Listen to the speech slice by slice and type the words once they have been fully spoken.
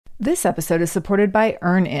This episode is supported by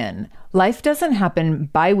EarnIn. Life doesn't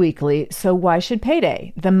happen bi-weekly, so why should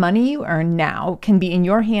payday? The money you earn now can be in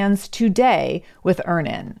your hands today with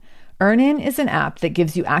EarnIn. EarnIn is an app that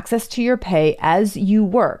gives you access to your pay as you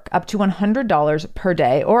work, up to $100 per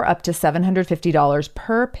day or up to $750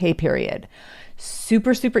 per pay period.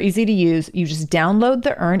 Super easy to use. You just download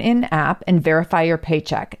the EarnIn app and verify your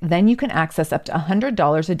paycheck. Then you can access up to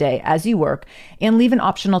 $100 a day as you work and leave an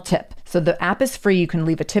optional tip. So the app is free. You can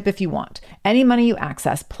leave a tip if you want. Any money you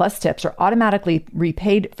access plus tips are automatically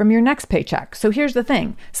repaid from your next paycheck. So here's the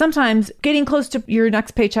thing. Sometimes getting close to your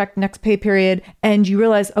next paycheck, next pay period, and you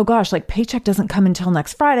realize, oh gosh, like paycheck doesn't come until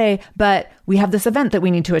next Friday, but we have this event that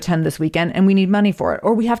we need to attend this weekend and we need money for it.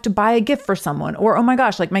 Or we have to buy a gift for someone. Or, oh my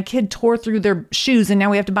gosh, like my kid tore through their shoes and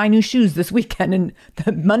now we have to buy new shoes this weekend and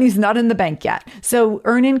the money's not in the bank yet. So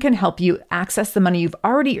EarnIn can help you access the money you've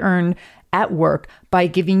already earned at work by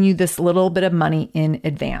giving you this little bit of money in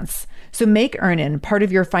advance. So make EarnIn part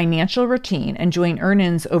of your financial routine and join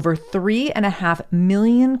EarnIn's over 3.5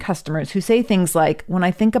 million customers who say things like, when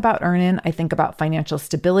I think about EarnIn, I think about financial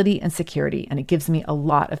stability and security, and it gives me a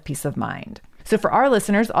lot of peace of mind. So for our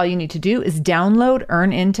listeners, all you need to do is download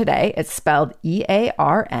EarnIn today. It's spelled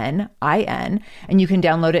EarnIn, and you can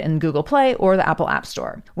download it in Google Play or the Apple App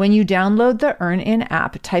Store. When you download the EarnIn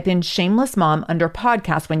app, type in Shameless Mom under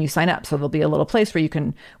podcast when you sign up. So there'll be a little place where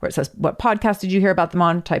it says, what podcast did you hear about them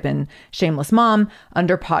on? Type in Shameless Mom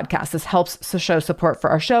under podcast. This helps to show support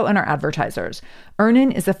for our show and our advertisers.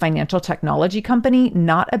 EarnIn is a financial technology company,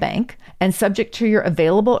 not a bank, and subject to your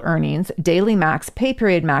available earnings, daily max, pay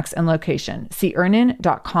period max, and location. See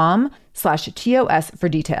earnin.com/TOS for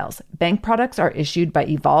details. Bank products are issued by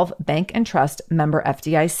Evolve Bank and Trust, member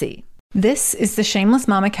FDIC. This is the Shameless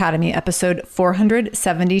Mom Academy, episode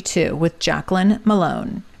 472 with Jaclyn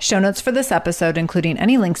Mellone. Show notes for this episode, including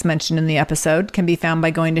any links mentioned in the episode, can be found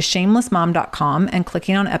by going to shamelessmom.com and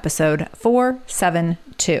clicking on episode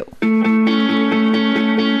 472.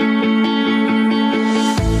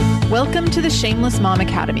 Welcome to the Shameless Mom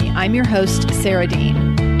Academy. I'm your host, Sarah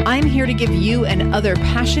Dean. I'm here to give you and other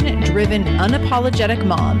passionate, driven, unapologetic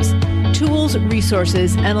moms tools,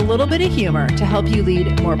 resources, and a little bit of humor to help you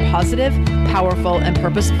lead more positive, powerful, and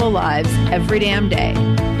purposeful lives every damn day.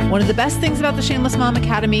 One of the best things about the Shameless Mom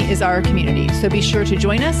Academy is our community, so be sure to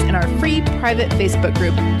join us in our free private Facebook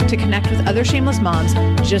group to connect with other shameless moms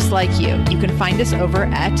just like you. You can find us over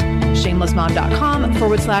at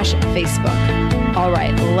shamelessmom.com/Facebook. All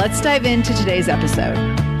right, let's dive into today's episode.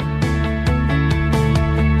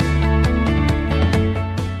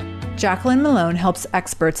 Jaclyn Mellone helps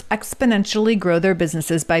experts exponentially grow their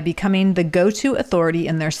businesses by becoming the go-to authority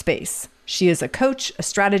in their space. She is a coach, a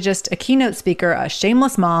strategist, a keynote speaker, a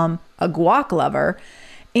shameless mom, a guac lover,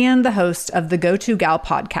 and the host of the Go-To Gal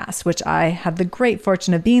podcast, which I had the great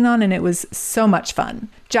fortune of being on, and it was so much fun.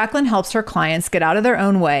 Jaclyn helps her clients get out of their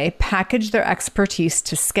own way, package their expertise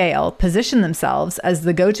to scale, position themselves as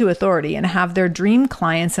the go-to authority, and have their dream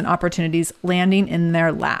clients and opportunities landing in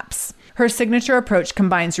their laps. Her signature approach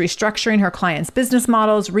combines restructuring her clients' business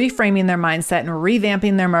models, reframing their mindset, and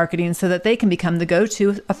revamping their marketing so that they can become the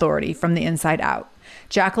go-to authority from the inside out.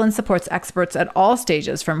 Jaclyn supports experts at all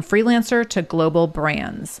stages, from freelancer to global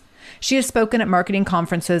brands. She has spoken at marketing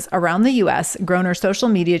conferences around the U.S., grown her social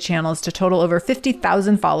media channels to total over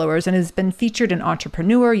 50,000 followers, and has been featured in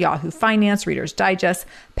Entrepreneur, Yahoo Finance, Reader's Digest,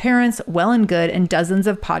 Parents, Well and Good, and dozens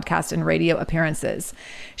of podcast and radio appearances.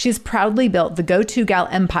 She has proudly built the Go-To Gal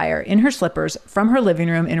empire in her slippers from her living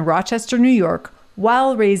room in Rochester, New York,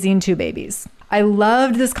 while raising 2 babies. I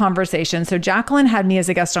loved this conversation. So Jaclyn had me as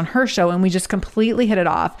a guest on her show and we just completely hit it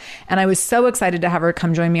off. And I was so excited to have her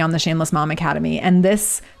come join me on the Shameless Mom Academy. And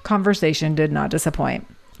this conversation did not disappoint.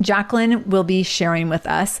 Jaclyn will be sharing with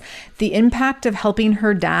us the impact of helping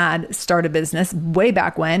her dad start a business way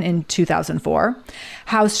back when in 2004,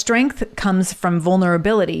 how strength comes from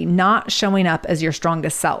vulnerability, not showing up as your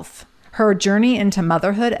strongest self, her journey into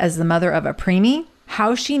motherhood as the mother of a preemie,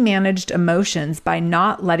 how she managed emotions by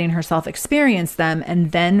not letting herself experience them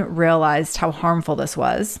and then realized how harmful this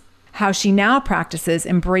was, how she now practices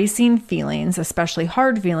embracing feelings, especially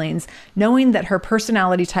hard feelings, knowing that her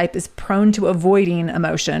personality type is prone to avoiding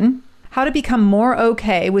emotion, how to become more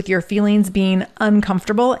okay with your feelings being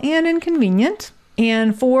uncomfortable and inconvenient,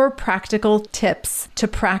 and 4 practical tips to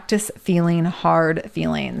practice feeling hard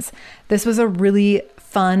feelings. This was a really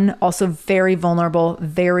fun, also very vulnerable,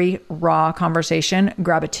 very raw conversation.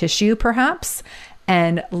 Grab a tissue, perhaps,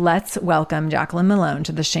 and let's welcome Jaclyn Mellone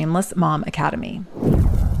to the Shameless Mom Academy.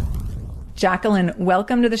 Jaclyn,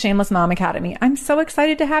 welcome to the Shameless Mom Academy. I'm so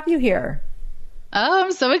excited to have you here. Oh,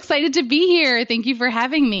 I'm so excited to be here. Thank you for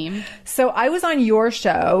having me. So I was on your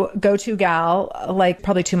show, Go To Gal, like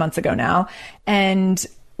probably 2 months ago now, and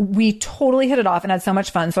we totally hit it off and had so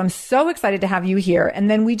much fun. So I'm so excited to have you here. And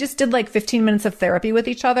then we just did like 15 minutes of therapy with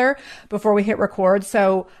each other before we hit record.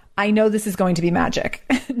 So I know this is going to be magic.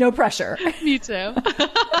 No pressure. Me too.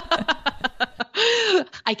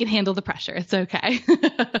 I can handle the pressure. It's okay.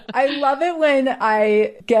 I love it when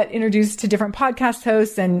I get introduced to different podcast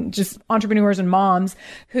hosts and just entrepreneurs and moms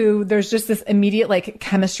who there's just this immediate like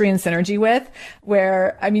chemistry and synergy with,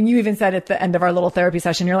 where, I mean, you even said at the end of our little therapy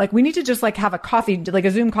session, you're like, we need to just like have a coffee, like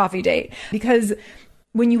a Zoom coffee date, because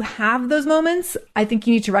when you have those moments, I think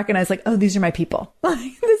you need to recognize like, oh, these are my people.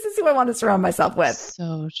 This is who I want to surround myself with.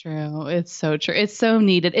 So true. It's so true. It's so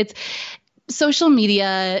needed. Social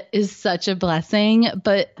media is such a blessing,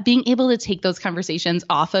 but being able to take those conversations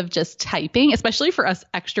off of just typing, especially for us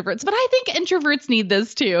extroverts, but I think introverts need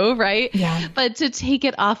this too, right? Yeah. But to take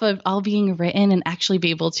it off of all being written and actually be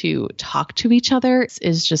able to talk to each other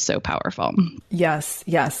is just so powerful. Yes,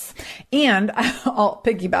 yes. And I'll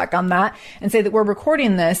piggyback on that and say that we're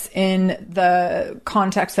recording this in the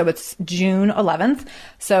context. So it's June 11th.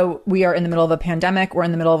 So we are in the middle of a pandemic. We're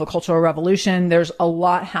in the middle of a cultural revolution. There's a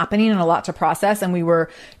lot happening and a lot to process. And we were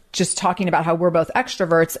just talking about how we're both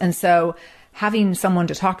extroverts. And so having someone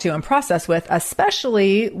to talk to and process with,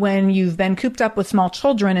 especially when you've been cooped up with small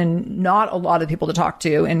children and not a lot of people to talk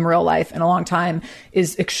to in real life in a long time,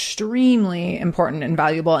 is extremely important and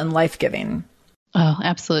valuable and life-giving. Oh,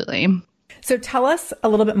 absolutely. So tell us a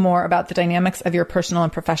little bit more about the dynamics of your personal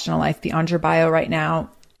and professional life beyond your bio right now.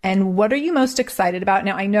 And what are you most excited about?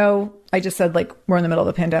 Now, I know I just said like we're in the middle of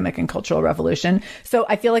the pandemic and cultural revolution. So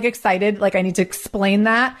I feel like excited, like I need to explain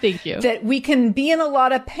that. Thank you. That we can be in a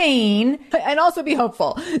lot of pain and also be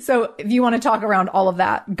hopeful. So if you want to talk around all of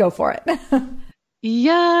that, go for it.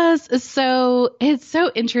 Yes. So it's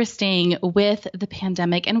so interesting with the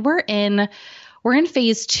pandemic, and we're in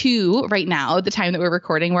phase 2 right now, at the time that we're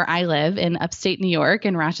recording, where I live in upstate New York,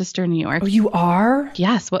 in Rochester, New York. Oh, you are?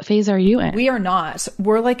 Yes. What phase are you in? We are not.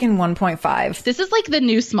 We're like in 1.5. This is like the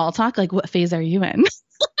new small talk. Like, what phase are you in?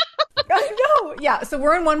 I know. Yeah. So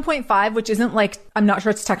we're in 1.5, which isn't like, I'm not sure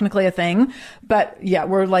it's technically a thing, but yeah,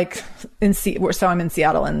 we're like so I'm in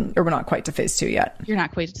Seattle or we're not quite to phase 2 yet. You're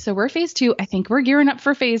not quite. So we're phase 2. I think we're gearing up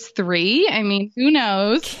for phase 3. I mean, who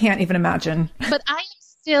knows? Can't even imagine. But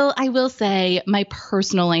I will say my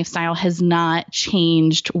personal lifestyle has not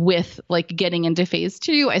changed with like getting into phase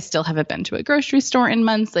 2. I still haven't been to a grocery store in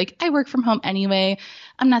months. Like, I work from home anyway.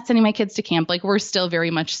 I'm not sending my kids to camp. Like, we're still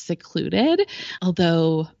very much secluded,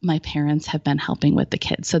 although my parents have been helping with the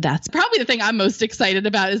kids. So that's probably the thing I'm most excited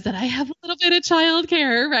about, is that I have a little bit of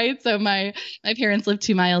childcare, right? So my parents live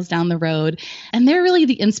 2 miles down the road, and they're really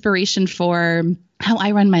the inspiration for how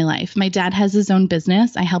I run my life. My dad has his own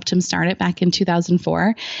business. I helped him start it back in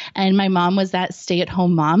 2004. And my mom was that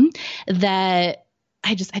stay-at-home mom that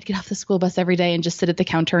I'd get off the school bus every day and just sit at the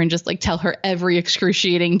counter and just like tell her every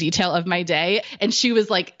excruciating detail of my day. And she was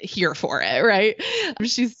like here for it, right?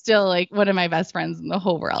 She's still like one of my best friends in the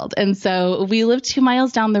whole world. And so we live 2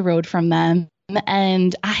 miles down the road from them.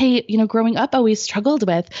 And I, growing up, always struggled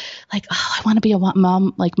with like, oh, I want to be a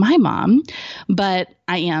mom like my mom, but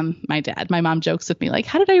I am my dad. My mom jokes with me like,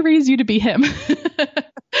 how did I raise you to be him?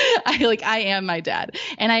 I am my dad.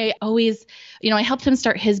 And I always, I helped him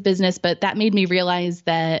start his business, but that made me realize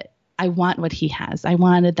that I want what he has. I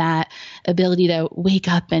wanted that ability to wake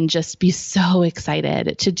up and just be so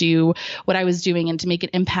excited to do what I was doing and to make an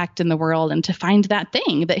impact in the world and to find that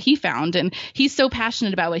thing that he found. And he's so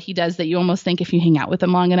passionate about what he does that you almost think if you hang out with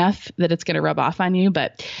him long enough that it's going to rub off on you.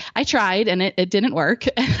 But I tried and it didn't work.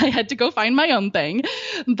 I had to go find my own thing.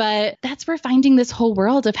 But that's where finding this whole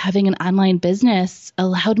world of having an online business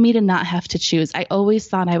allowed me to not have to choose. I always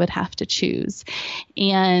thought I would have to choose.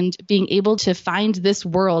 And being able to find this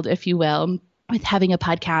world, if you will, with having a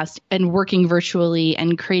podcast and working virtually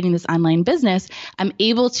and creating this online business, I'm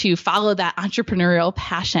able to follow that entrepreneurial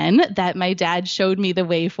passion that my dad showed me the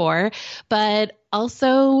way for, but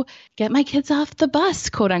also get my kids off the bus,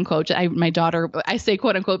 quote unquote. My daughter, I say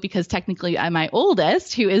quote unquote because technically I'm my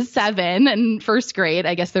oldest, who is 7 and first grade.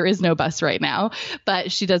 I guess there is no bus right now,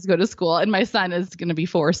 but she does go to school. And my son is going to be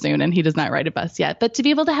 4 soon and he does not ride a bus yet. But to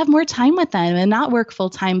be able to have more time with them and not work full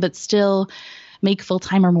time, but still make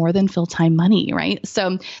full-time or more than full-time money, right?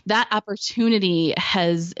 So that opportunity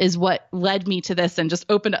is what led me to this and just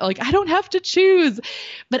opened up, like, I don't have to choose,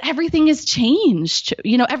 but everything has changed,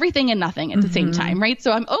 everything and nothing at the same time, right?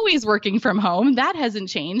 So I'm always working from home. That hasn't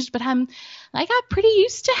changed, but I got pretty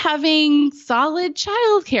used to having solid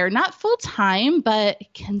childcare, not full time, but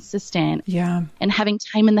consistent. Yeah. And having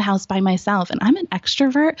time in the house by myself. And I'm an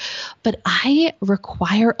extrovert, but I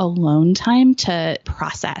require alone time to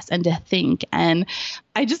process and to think. And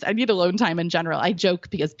I need alone time in general. I joke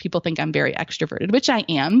because people think I'm very extroverted, which I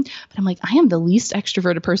am, but I'm like, I am the least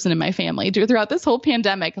extroverted person in my family. Throughout this whole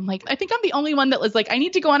pandemic, I'm like, I think I'm the only one that was like, I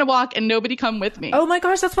need to go on a walk and nobody come with me. Oh my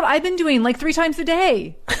gosh, that's what I've been doing like 3 times a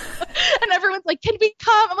day. And everyone's like, can we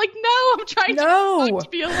come? I'm like, no, I'm trying to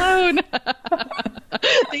be alone.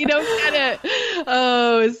 They don't get it.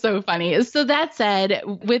 Oh, it's so funny. So that said,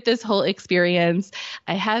 with this whole experience,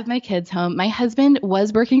 I have my kids home. My husband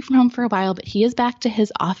was working from home for a while, but he is back to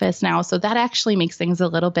his office now. So that actually makes things a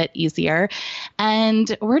little bit easier.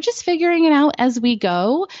 And we're just figuring it out as we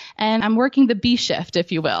go. And I'm working the B shift,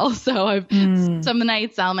 if you will. So some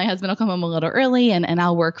nights my husband will come home a little early and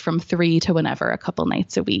I'll work from 3 to whenever, a couple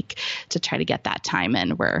nights a week to try to get that time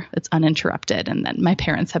in where it's uninterrupted. And then my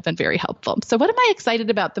parents have been very helpful. So what am I excited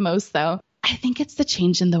about the most though? I think it's the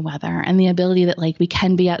change in the weather and the ability that we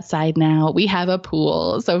can be outside now. We have a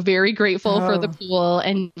pool. So very grateful for the pool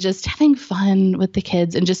and just having fun with the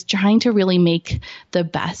kids and just trying to really make the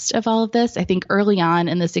best of all of this. I think early on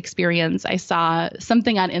in this experience, I saw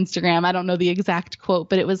something on Instagram. I don't know the exact quote,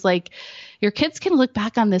 but it was like, your kids can look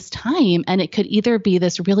back on this time and it could either be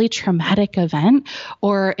this really traumatic event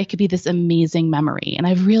or it could be this amazing memory. And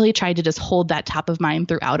I've really tried to just hold that top of mind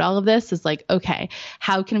throughout all of this is like, okay,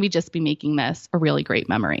 how can we just be making this a really great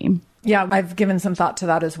memory? Yeah, I've given some thought to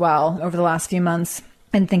that as well over the last few months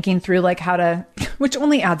and thinking through how to, which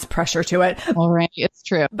only adds pressure to it. All right. It's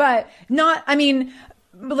true. But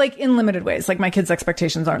in limited ways, my kids'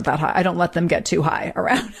 expectations aren't that high. I don't let them get too high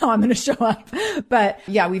around how I'm going to show up. But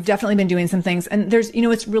yeah, we've definitely been doing some things. And there's,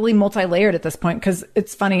 it's really multi-layered at this point because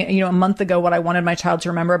it's funny, a month ago, what I wanted my child to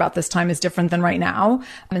remember about this time is different than right now.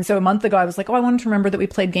 And so a month ago, I was like, I wanted to remember that we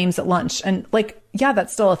played games at lunch. And yeah,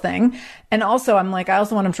 that's still a thing. And also I'm I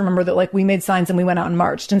also want him to remember that we made signs and we went out and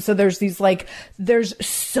marched. And so there's these there's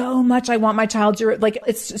so much I want my child to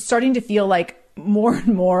it's starting to feel more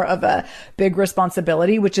and more of a big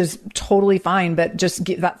responsibility, which is totally fine. But just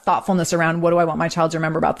that thoughtfulness around what do I want my child to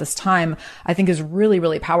remember about this time, I think is really,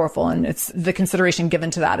 really powerful. And it's the consideration given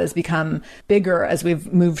to that has become bigger as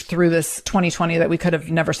we've moved through this 2020 that we could have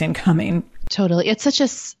never seen coming. Totally. It's such a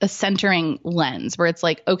centering lens where it's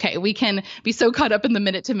okay, we can be so caught up in the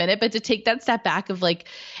minute to minute, but to take that step back of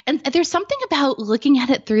and there's something about looking at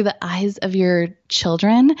it through the eyes of your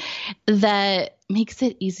children that makes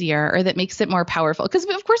it easier or that makes it more powerful. Because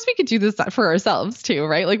of course we could do this for ourselves too,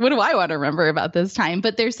 right? What do I want to remember about this time?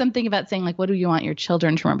 But there's something about saying what do you want your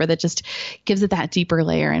children to remember that just gives it that deeper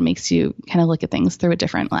layer and makes you kind of look at things through a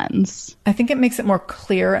different lens. I think it makes it more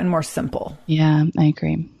clear and more simple. Yeah, I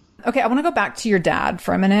agree. Okay, I want to go back to your dad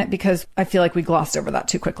for a minute because I feel like we glossed over that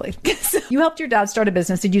too quickly. So you helped your dad start a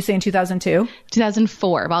business. Did you say in 2002?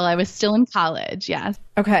 2004, while I was still in college. Yeah.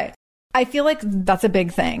 Okay. I feel like that's a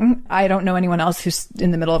big thing. I don't know anyone else who's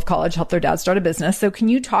in the middle of college helped their dad start a business. So can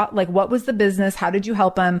you talk, what was the business? How did you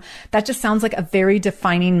help him? That just sounds like a very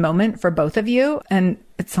defining moment for both of you. And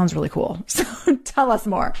it sounds really cool. So tell us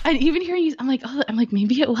more. And even hearing you, I'm like,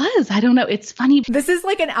 maybe it was. I don't know. It's funny. This is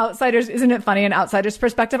an outsider's, isn't it funny? An outsider's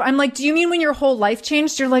perspective. I'm like, do you mean when your whole life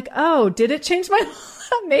changed? You're like, oh, did it change my life?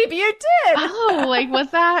 Maybe it did. Oh,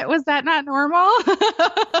 was that not normal?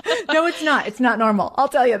 No, it's not. It's not normal. I'll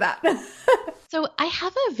tell you that. So I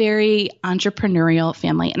have a very entrepreneurial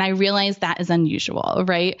family, and I realize that is unusual,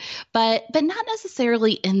 right? But not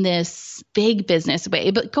necessarily in this big business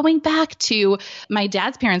way. But going back to my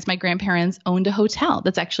dad's parents, my grandparents owned a hotel.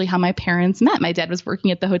 That's actually how my parents met. My dad was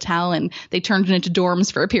working at the hotel, and they turned it into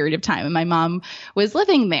dorms for a period of time, and my mom was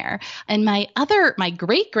living there. And my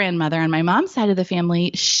great grandmother on my mom's side of the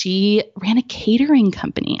family, she ran a catering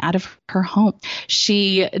company out of her home.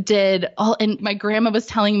 She did and my grandma was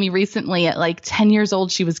telling me recently at 10 years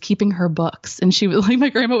old, she was keeping her books, and she was my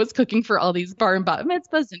grandma was cooking for all these bar and bat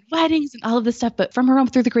mitzvahs and weddings and all of this stuff, but from her home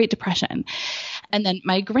through the Great Depression. And then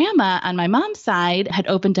my grandma on my mom's side had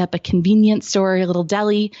opened up a convenience store, a little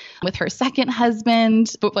deli with her second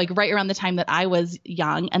husband, but right around the time that I was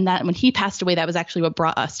young. And that when he passed away, that was actually what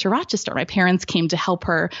brought us to Rochester. My parents came to help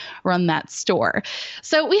her run that store.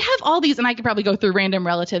 So we have all these, and I could probably go through random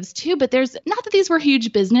relatives too, but there's not that these were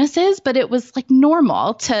huge businesses, but it was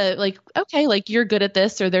normal to okay, you're good at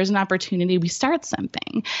this, or there's an opportunity, we start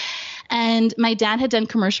something. And my dad had done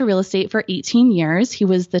commercial real estate for 18 years. He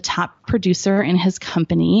was the top producer in his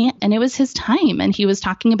company, and it was his time. And he was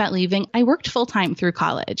talking about leaving. I worked full time through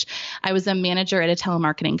college. I was a manager at a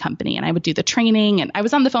telemarketing company, and I would do the training, and I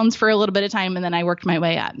was on the phones for a little bit of time, and then I worked my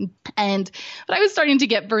way up. But I was starting to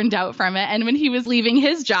get burned out from it. And when he was leaving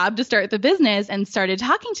his job to start the business and started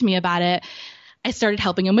talking to me about it, I started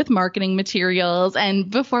helping him with marketing materials. And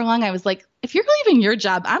before long, I was like, if you're leaving your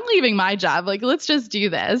job, I'm leaving my job. Like, let's just do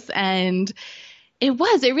this. And it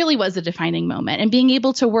really was a defining moment. And being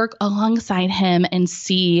able to work alongside him and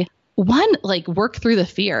see work through the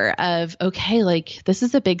fear of, okay, like this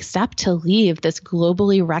is a big step to leave this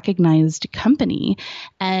globally recognized company.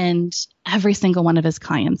 And every single one of his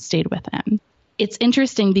clients stayed with him. It's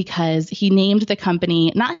interesting because he named the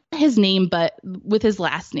company, not his name, but with his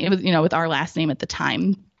last name, with our last name at the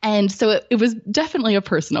time. And so it was definitely a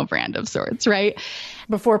personal brand of sorts, right?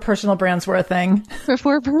 Before personal brands were a thing.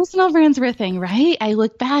 Before personal brands were a thing, right? I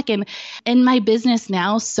look back and in my business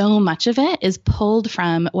now, so much of it is pulled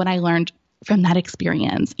from what I learned from that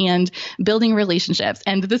experience and building relationships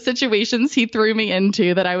and the situations he threw me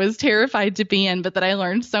into that I was terrified to be in, but that I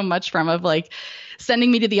learned so much from, of like sending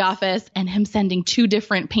me to the office and him sending two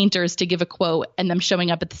different painters to give a quote and them showing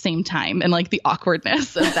up at the same time, and like the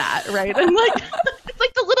awkwardness of that, right? And like, it's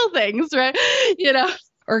like the little things, right?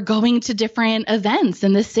 Or going to different events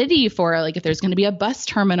in the city for like, if there's going to be a bus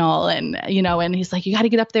terminal and he's like, you got to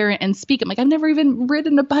get up there and speak. I'm like, I've never even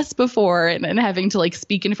ridden a bus before, and having to like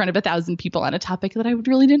speak in front of 1,000 people on a topic that I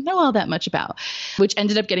really didn't know all that much about, which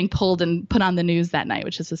ended up getting pulled and put on the news that night,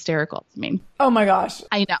 which is hysterical to me. Oh my gosh.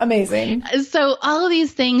 I know. Amazing. So all of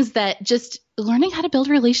these things that just learning how to build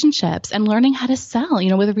relationships and learning how to sell,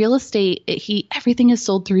 with real estate, everything is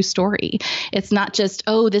sold through story. It's not just,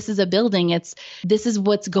 oh, this is a building. This is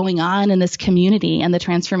what's going on in this community and the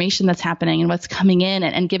transformation that's happening and what's coming in,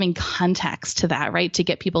 and giving context to that, right? To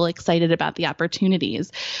get people excited about the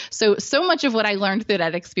opportunities. So much of what I learned through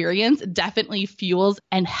that experience definitely fuels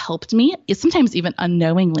and helped me, sometimes even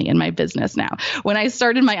unknowingly, in my business now. When I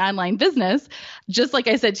started my online business, just like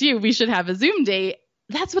I said to you, we should have a Zoom date.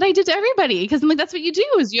 That's what I did to everybody, because I'm like, that's what you do,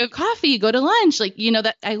 is you have coffee, you go to lunch.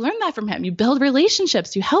 That I learned that from him. You build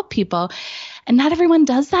relationships, you help people. And not everyone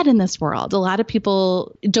does that in this world. A lot of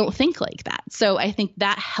people don't think like that. So I think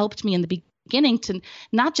that helped me in the beginning to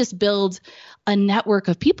not just build a network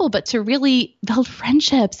of people, but to really build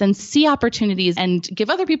friendships and see opportunities and give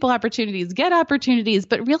other people opportunities, get opportunities,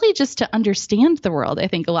 but really just to understand the world, I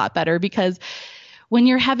think, a lot better, because when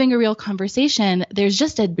you're having a real conversation, there's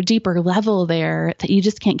just a deeper level there that you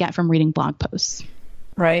just can't get from reading blog posts.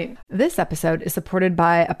 Right. This episode is supported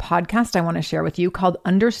by a podcast I want to share with you called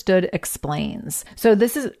Understood Explains. So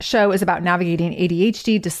show is about navigating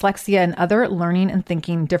ADHD, dyslexia, and other learning and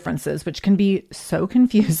thinking differences, which can be so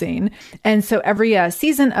confusing. And so every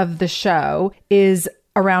season of the show is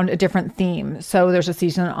around a different theme. So there's a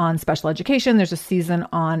season on special education, there's a season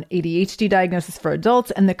on ADHD diagnosis for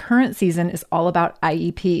adults, and the current season is all about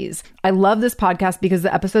IEPs. I love this podcast because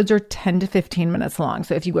the episodes are 10 to 15 minutes long.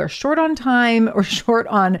 So if you are short on time or short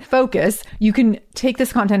on focus, you can take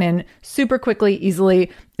this content in super quickly,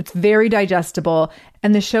 easily. It's very digestible.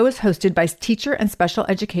 And the show is hosted by teacher and special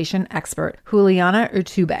education expert Juliana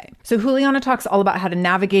Urtube. So Juliana talks all about how to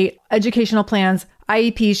navigate educational plans,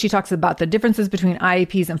 IEPs. She talks about the differences between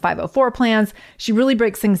IEPs and 504 plans. She really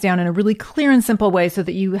breaks things down in a really clear and simple way so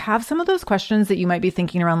that you have some of those questions that you might be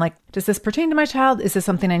thinking around, like, does this pertain to my child? Is this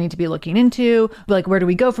something I need to be looking into? Like, where do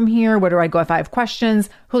we go from here? Where do I go if I have questions?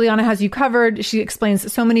 Juliana has you covered. She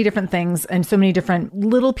explains so many different things and so many different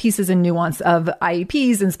little pieces and nuance of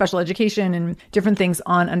IEPs and special education and different things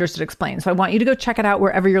on Understood Explains. So I want you to go check it out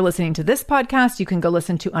wherever you're listening to this podcast. You can go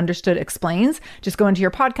listen to Understood Explains. Just go into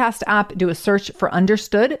your podcast app, do a search for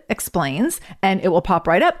Understood Explains, and it will pop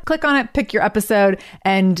right up. Click on it, pick your episode,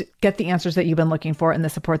 and get the answers that you've been looking for and the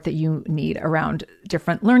support that you need around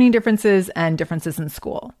different learning differences and differences in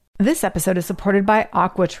school. This episode is supported by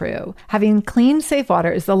AquaTrue. Having clean, safe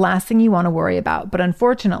water is the last thing you want to worry about. But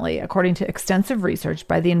unfortunately, according to extensive research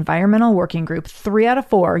by the Environmental Working Group, 3 out of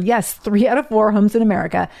 4 homes in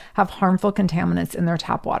America have harmful contaminants in their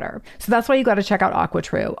tap water. So that's why you got to check out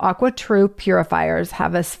AquaTrue. AquaTrue purifiers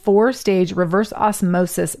have a 4-stage reverse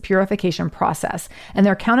osmosis purification process. And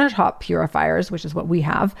their countertop purifiers, which is what we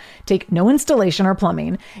have, take no installation or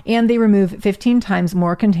plumbing. And they remove 15 times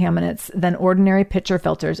more contaminants than ordinary pitcher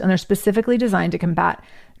filters. And they're specifically designed to combat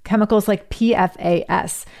chemicals like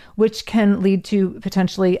PFAS, which can lead to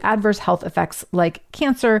potentially adverse health effects like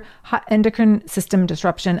cancer, endocrine system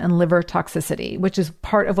disruption, and liver toxicity, which is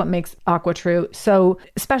part of what makes AquaTrue so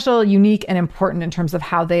special, unique, and important in terms of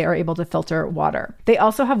how they are able to filter water. They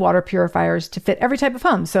also have water purifiers to fit every type of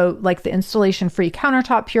home. So like the installation-free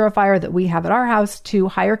countertop purifier that we have at our house to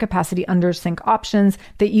higher capacity under sink options.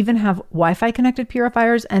 They even have Wi-Fi connected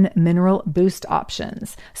purifiers and mineral boost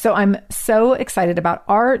options. So I'm so excited about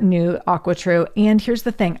our new AquaTrue. And here's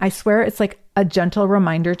the thing, I swear it's like a gentle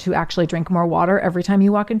reminder to actually drink more water every time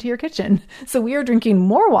you walk into your kitchen. So we are drinking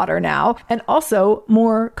more water now and also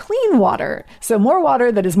more clean water. So more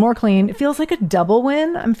water that is more clean. It feels like a double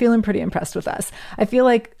win. I'm feeling pretty impressed with us. I feel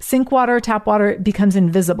like sink water, tap water becomes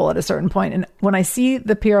invisible at a certain point. And when I see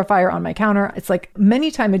the purifier on my counter, it's like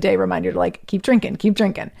many time a day reminder to like, keep drinking, keep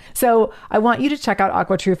drinking. So I want you to check out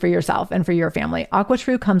AquaTrue for yourself and for your family.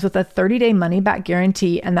 AquaTrue comes with a 30-day money-back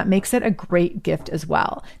guarantee, and that makes it a great gift as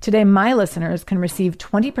well. Today, my listeners can receive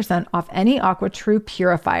 20% off any AquaTrue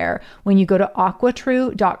purifier when you go to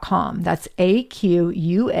aquatrue.com. That's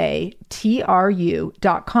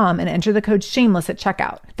AQUATRU.com and enter the code shameless at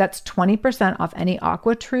checkout. That's 20% off any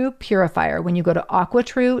AquaTrue purifier when you go to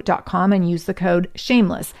aquatrue.com and use the code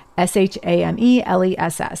shameless, SHAMELESS.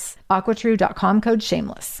 aquatrue.com code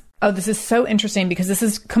shameless. Oh, this is so interesting because this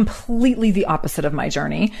is completely the opposite of my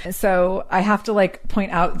journey. So I have to like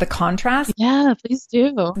point out the contrast. Yeah, please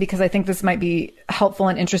do. Because I think this might be helpful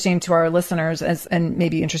and interesting to our listeners and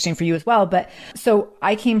maybe interesting for you as well. But so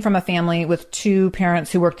I came from a family with two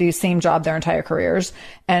parents who worked the same job their entire careers.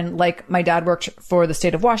 And like my dad worked for the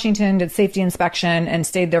state of Washington, did safety inspection and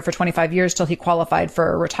stayed there for 25 years till he qualified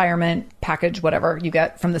for a retirement package, whatever you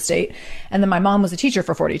get from the state. And then my mom was a teacher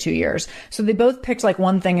for 42 years. So they both picked like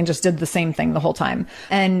one thing and just did the same thing the whole time.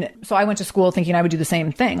 And so I went to school thinking I would do the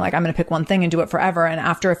same thing. Like I'm going to pick one thing and do it forever. And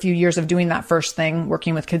after a few years of doing that first thing,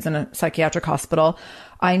 working with kids in a psychiatric hospital,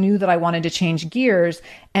 I knew that I wanted to change gears,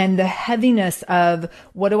 and the heaviness of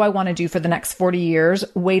what do I want to do for the next 40 years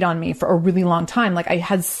weighed on me for a really long time. Like I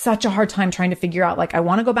had such a hard time trying to figure out, like, I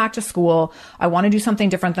want to go back to school. I want to do something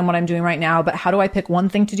different than what I'm doing right now, but how do I pick one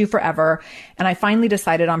thing to do forever? And I finally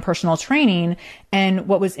decided on personal training. And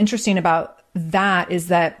what was interesting about that is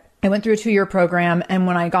that I went through a 2-year program, and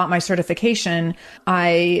when I got my certification,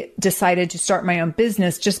 I decided to start my own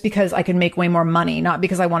business just because I could make way more money, not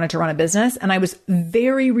because I wanted to run a business. And I was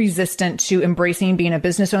very resistant to embracing being a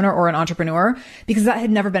business owner or an entrepreneur because that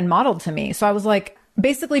had never been modeled to me. So I was like,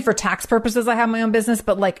 basically for tax purposes, I have my own business,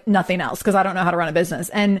 but like nothing else because I don't know how to run a business.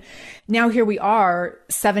 And now here we are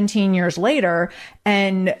 17 years later.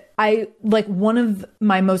 And I like one of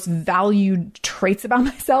my most valued traits about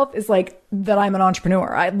myself is like that I'm an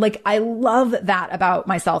entrepreneur. I love that about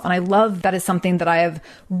myself. And I love that is something that I have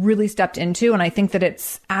really stepped into. And I think that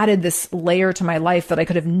it's added this layer to my life that I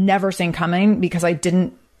could have never seen coming because I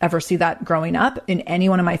didn't ever see that growing up in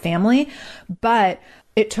anyone in my family. But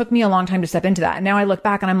it took me a long time to step into that. And now I look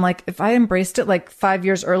back and I'm like, if I embraced it like 5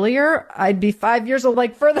 years earlier, I'd be 5 years old,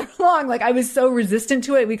 like further along. Like I was so resistant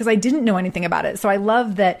to it because I didn't know anything about it. So I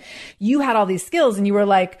love that you had all these skills and you were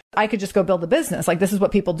like, I could just go build a business. Like this is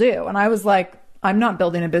what people do. And I was like, I'm not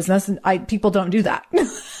building a business, and people don't do that.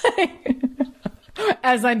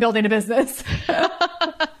 As I'm building a business.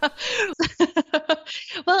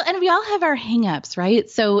 Well, and we all have our hangups, right?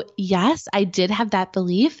 So yes, I did have that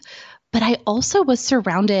belief. But I also was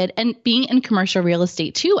surrounded, and being in commercial real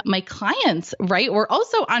estate too, my clients, right, were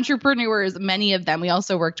also entrepreneurs. Many of them, we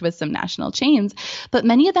also worked with some national chains, but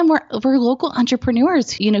many of them were local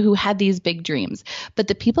entrepreneurs, you know, who had these big dreams. But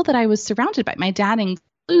the people that I was surrounded by, my dad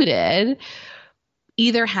included,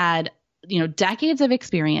 either had, you know, decades of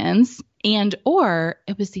experience or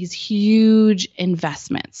it was these huge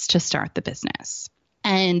investments to start the business.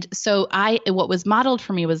 And so what was modeled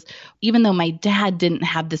for me was, even though my dad didn't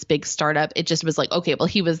have this big startup, it just was like, okay, well,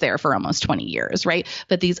 he was there for almost 20 years, right?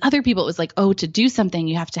 But these other people, it was like, oh, to do something,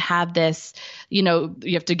 you have to have this, you know,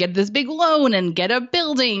 you have to get this big loan and get a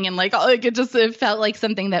building. And like, it felt like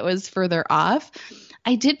something that was further off.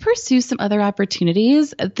 I did pursue some other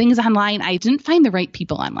opportunities, things online. I didn't find the right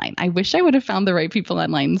people online. I wish I would have found the right people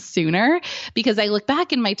online sooner, because I look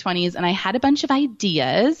back in my 20s and I had a bunch of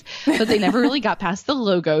ideas, but they never really got past the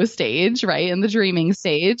logo stage, right? And the dreaming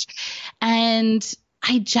stage. And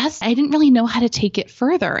I didn't really know how to take it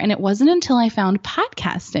further. And it wasn't until I found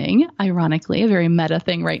podcasting, ironically, a very meta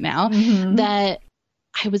thing right now, that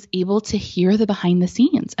I was able to hear the behind the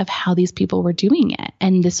scenes of how these people were doing it.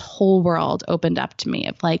 And this whole world opened up to me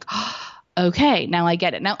of like, okay, now I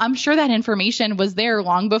get it. Now, I'm sure that information was there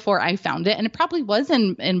long before I found it. And it probably was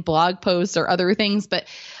in blog posts or other things, but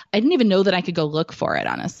I didn't even know that I could go look for it,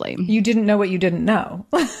 honestly. You didn't know what you didn't know.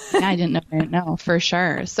 Yeah, I didn't know. I didn't know for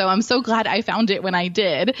sure. So I'm so glad I found it when I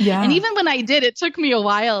did. Yeah. And even when I did, it took me a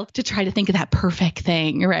while to try to think of that perfect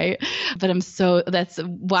thing, right? But that's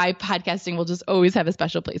why podcasting will just always have a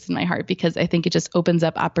special place in my heart, because I think it just opens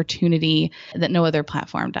up opportunity that no other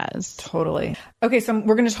platform does. Totally. Okay, so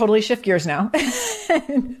we're going to totally shift gears now.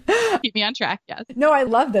 Keep me on track, yes. No, I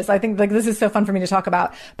love this. I think like this is so fun for me to talk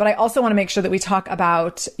about, but I also want to make sure that we talk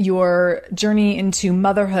about your journey into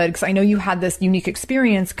motherhood, because I know you had this unique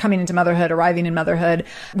experience coming into motherhood, arriving in motherhood,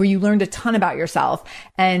 where you learned a ton about yourself.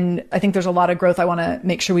 And I think there's a lot of growth I want to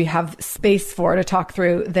make sure we have space for to talk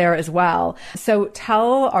through there as well. So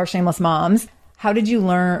tell our shameless moms, how did you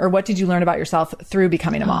learn, or what did you learn about yourself through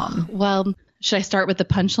becoming a mom? Well, should I start with the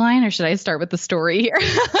punchline or should I start with the story here?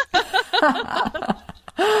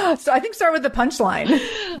 So I think start with the punchline.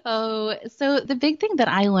 Oh, so the big thing that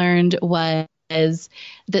I learned was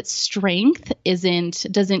that strength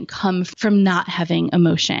doesn't come from not having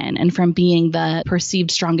emotion and from being the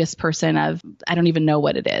perceived strongest person of, I don't even know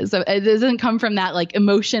what it is. So it doesn't come from that like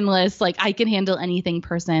emotionless, like I can handle anything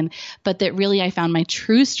person, but that really I found my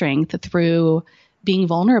true strength through being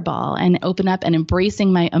vulnerable and open up and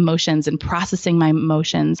embracing my emotions and processing my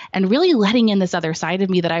emotions and really letting in this other side of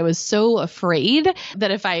me that I was so afraid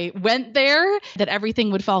that if I went there, that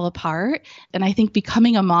everything would fall apart. And I think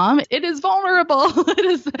becoming a mom, it is vulnerable. It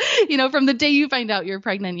is, from the day you find out you're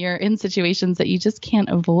pregnant, you're in situations that you just can't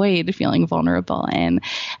avoid feeling vulnerable. And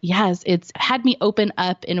yes, it's had me open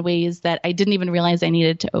up in ways that I didn't even realize I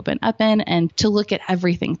needed to open up in, and to look at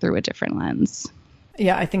everything through a different lens.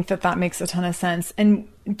 Yeah, I think that makes a ton of sense. And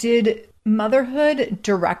did motherhood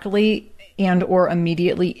directly and or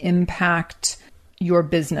immediately impact your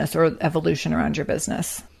business or evolution around your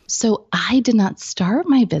business? So I did not start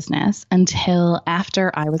my business until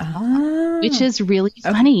after I was mom, which is really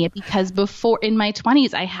funny because before, in my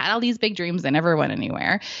 20s, I had all these big dreams. I never went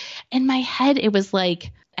anywhere. In my head, it was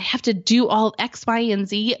like, I have to do all X, Y, and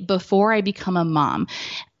Z before I become a mom.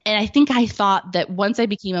 And I think I thought that once I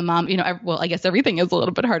became a mom, I guess everything is a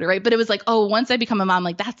little bit harder, right? But it was like, oh, once I become a mom,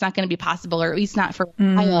 like that's not going to be possible, or at least not for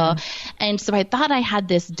a while. And so I thought I had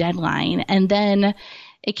this deadline. And then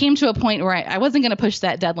it came to a point where I wasn't going to push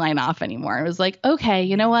that deadline off anymore. I was like, okay,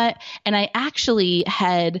 you know what? And I actually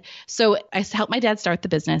I helped my dad start the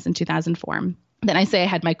business in 2004. Then I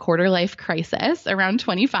had my quarter life crisis around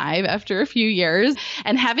 25 after a few years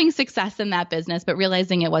and having success in that business, but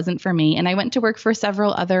realizing it wasn't for me. And I went to work for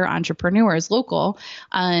several other entrepreneurs, local,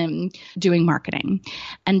 doing marketing.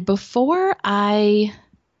 And before we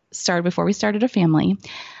started a family,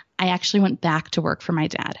 I actually went back to work for my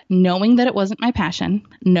dad, knowing that it wasn't my passion,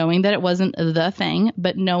 knowing that it wasn't the thing,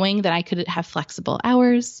 but knowing that I could have flexible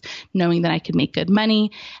hours, knowing that I could make good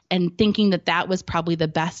money, and thinking that that was probably the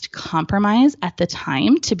best compromise at the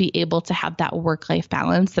time to be able to have that work-life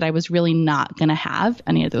balance that I was really not going to have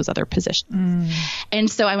any of those other positions.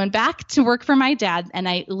 And so I went back to work for my dad, and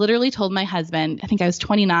I literally told my husband, I think I was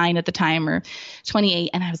 29 at the time or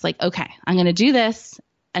 28, and I was like, okay, I'm going to do this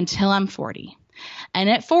until I'm 40. And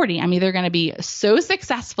at 40, I'm either going to be so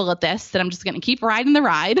successful at this that I'm just going to keep riding the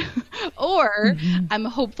ride, or I'm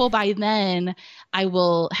hopeful by then I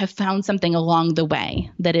will have found something along the way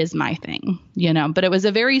that is my thing, But it was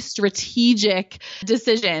a very strategic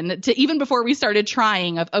decision to, even before we started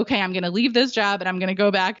trying, of, okay, I'm going to leave this job and I'm going to go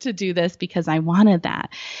back to do this because I wanted that.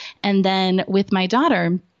 And then with my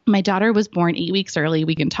daughter was born 8 weeks early.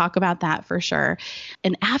 We can talk about that for sure.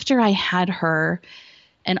 And after I had her,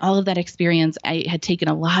 and all of that experience, I had taken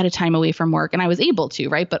a lot of time away from work, and I was able to,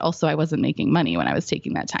 right? But also I wasn't making money when I was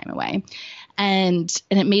taking that time away. And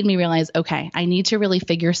it made me realize, okay, I need to really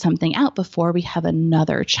figure something out before we have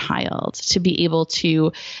another child to be able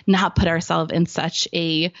to not put ourselves in such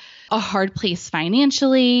a hard place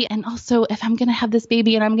financially. And also, if I'm going to have this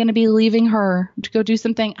baby and I'm going to be leaving her to go do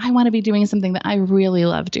something, I want to be doing something that I really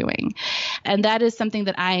love doing. And that is something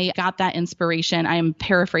that I got that inspiration. I am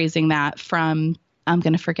paraphrasing that from, I'm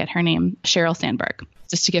going to forget her name, Sheryl Sandberg,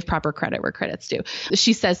 just to give proper credit where credit's due.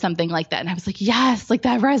 She says something like that. And I was like, yes, like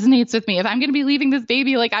that resonates with me. If I'm going to be leaving this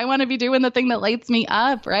baby, like I want to be doing the thing that lights me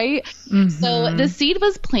up. Right. So the seed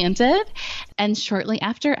was planted. And shortly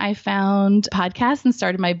after, I found podcasts and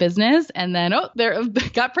started my business. And then,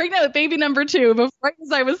 got pregnant with baby number 2 before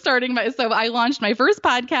I was starting so I launched my first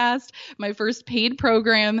podcast, my first paid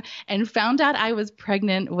program, and found out I was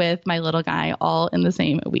pregnant with my little guy all in the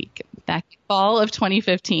same week. Back fall of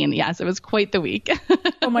 2015. Yes, it was quite the week.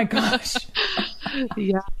 Oh my gosh.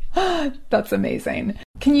 Yeah. That's amazing.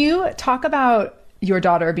 Can you talk about your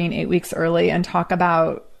daughter being 8 weeks early and talk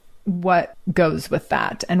about what goes with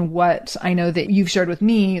that, and what I know that you've shared with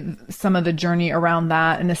me, some of the journey around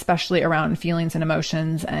that, and especially around feelings and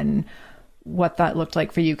emotions and what that looked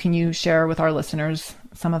like for you. Can you share with our listeners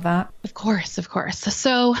some of that? Of course, of course.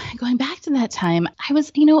 So going back to that time, I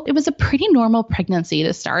was, it was a pretty normal pregnancy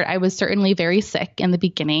to start. I was certainly very sick in the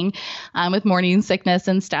beginning with morning sickness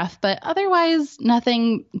and stuff, but otherwise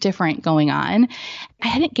nothing different going on. I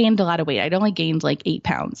hadn't gained a lot of weight. I'd only gained like 8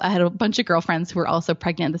 pounds. I had a bunch of girlfriends who were also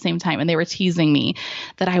pregnant at the same time, and they were teasing me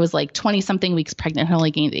that I was like 20 something weeks pregnant and only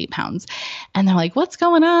gained 8 pounds. And they're like, what's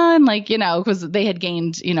going on? Like, because they had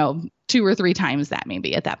gained, 2 or 3 times that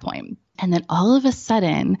maybe at that point. And then all of a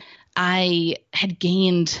sudden, I had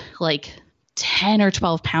gained like 10 or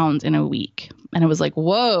 12 pounds in a week. And it was like,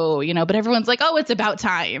 whoa, but everyone's like, oh, it's about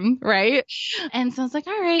time, right? And so I was like,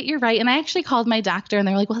 all right, you're right. And I actually called my doctor and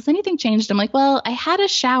they were like, well, has anything changed? I'm like, well, I had a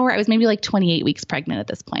shower. I was maybe like 28 weeks pregnant at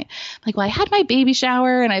this point. I'm like, well, I had my baby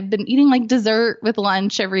shower and I've been eating like dessert with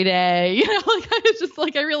lunch every day. Like I was just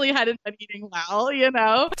like, I really hadn't been eating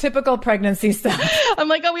well, Typical pregnancy stuff. I'm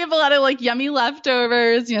like, oh, we have a lot of like yummy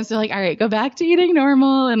leftovers, so like, all right, go back to eating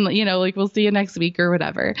normal. And, like, we'll see you next week or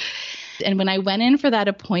whatever. And when I went in for that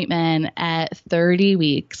appointment at 30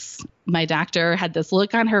 weeks, my doctor had this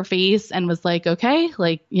look on her face and was like, okay,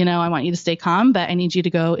 like, I want you to stay calm, but I need you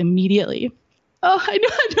to go immediately. Oh, I knew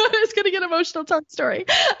I was going to get emotional telling the story.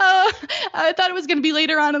 I thought it was going to be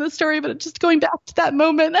later on in the story, but just going back to that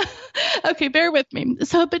moment. Okay, bear with me.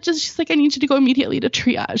 So, but she's like, I need you to go immediately to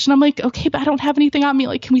triage. And I'm like, okay, but I don't have anything on me.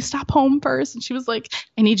 Like, can we stop home first? And she was like,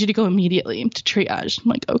 I need you to go immediately to triage. I'm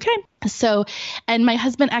like, okay. So, and my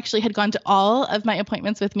husband actually had gone to all of my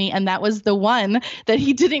appointments with me. And that was the one that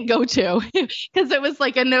he didn't go to because it was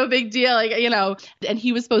like a no big deal, like, and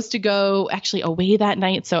he was supposed to go actually away that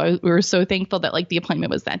night. So we were so thankful that like the appointment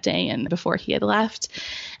was that day and before he had left.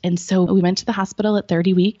 And so we went to the hospital at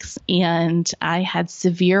 30 weeks and I had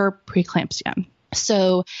severe preeclampsia.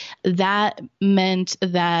 So that meant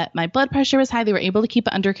that my blood pressure was high. They were able to keep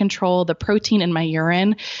it under control. The protein in my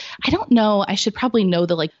urine, I don't know. I should probably know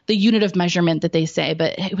the unit of measurement that they say,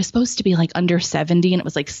 but it was supposed to be like under 70 and it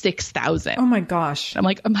was like 6,000. Oh my gosh. I'm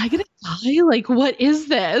like, am I going to die? Like, what is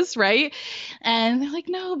this? Right. And they're like,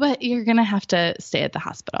 no, but you're going to have to stay at the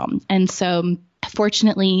hospital. And so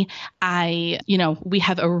fortunately, we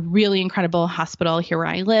have a really incredible hospital here where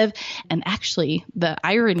I live. And actually, the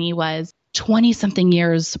irony was 20 something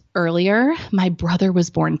years earlier, my brother was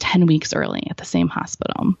born 10 weeks early at the same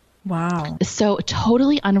hospital. Wow. So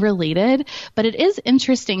totally unrelated, but it is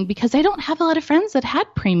interesting because I don't have a lot of friends that had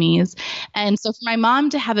preemies. And so for my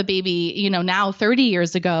mom to have a baby, now 30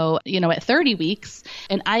 years ago, at 30 weeks,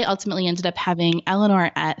 and I ultimately ended up having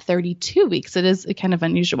Eleanor at 32 weeks. It is kind of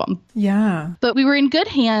unusual. Yeah. But we were in good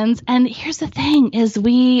hands. And here's the thing is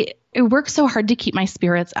it works so hard to keep my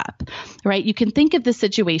spirits up, right? You can think of the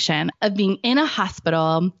situation of being in a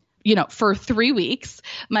hospital, for 3 weeks.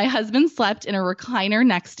 My husband slept in a recliner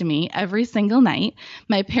next to me every single night.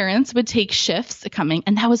 My parents would take shifts coming,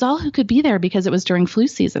 and that was all who could be there because it was during flu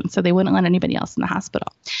season. So they wouldn't let anybody else in the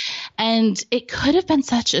hospital. And it could have been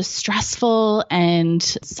such a stressful and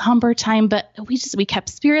somber time, but we kept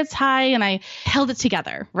spirits high and I held it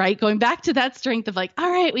together, right? Going back to that strength of like, all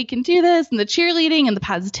right, we can do this, and the cheerleading and the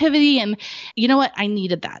positivity. And you know what? I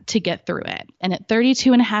needed that to get through it. And at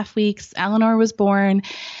 32 and a half weeks, Eleanor was born.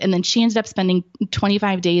 And then she ended up spending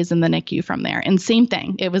 25 days in the NICU from there. And same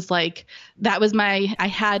thing. It was like, I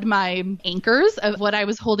had my anchors of what I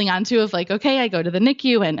was holding on to of like, okay, I go to the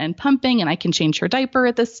NICU and pumping and I can change her diaper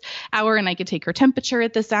at this hour and I could take her temperature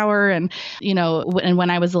at this hour. And, and when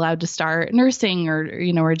I was allowed to start nursing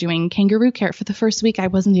or doing kangaroo care for the first week, I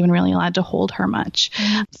wasn't even really allowed to hold her much.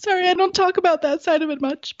 Sorry, I don't talk about that side of it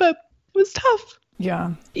much, but it was tough.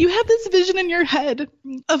 Yeah. You have this vision in your head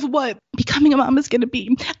of what becoming a mom is going to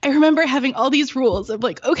be. I remember having all these rules of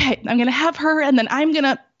like, okay, I'm going to have her and then I'm going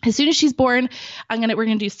to, as soon as she's born, we're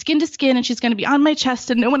going to do skin to skin and she's going to be on my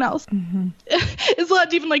chest and no one else is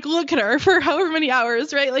allowed to even like look at her for however many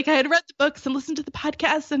hours, right? Like I had read the books and listened to the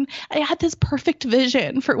podcasts and I had this perfect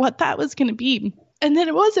vision for what that was going to be. And then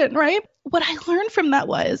it wasn't, right? What I learned from that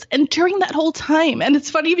was, and during that whole time, and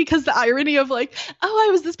it's funny because the irony of like, oh,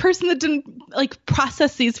 I was this person that didn't like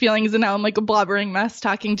process these feelings and now I'm like a blobbering mess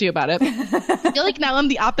talking to you about it. I feel like now I'm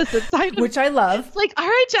the opposite side. Which I love. It's like, all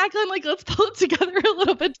right, Jaclyn, like let's pull it together a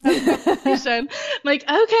little bit. Like,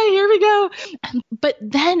 okay, here we go. But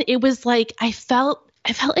then it was like, I felt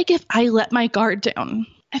like if I let my guard down,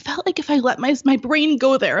 I felt like if I let my brain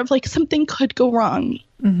go there of like something could go wrong.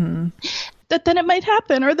 that then it might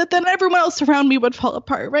happen, or that then everyone else around me would fall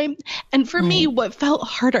apart, right? And for me, what felt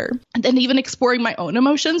harder than even exploring my own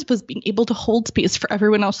emotions was being able to hold space for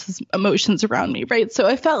everyone else's emotions around me, right? So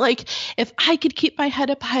I felt like if I could keep my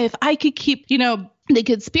head up high, if I could keep, the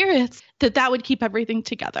good spirits, that would keep everything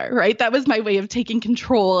together, right? That was my way of taking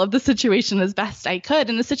control of the situation as best I could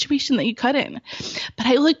in a situation that you couldn't. But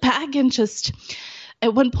I look back and just,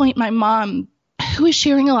 at one point, my mom, who was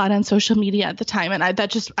sharing a lot on social media at the time, and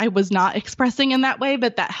I was not expressing in that way,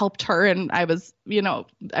 but that helped her, and I was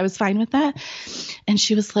fine with that. And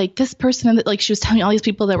she was like, this person, she was telling me all these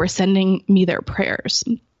people that were sending me their prayers.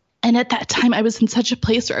 And at that time, I was in such a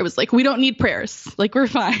place where I was like, we don't need prayers. We're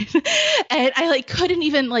fine. And I couldn't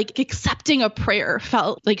even accepting a prayer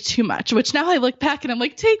felt like too much, which now I look back and I'm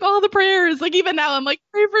like, take all the prayers. Even now I'm like,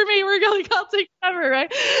 pray for me. We're going, I'll take whatever,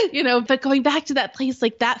 right? But going back to that place,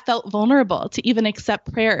 that felt vulnerable to even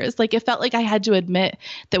accept prayers. It felt like I had to admit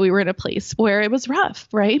that we were in a place where it was rough,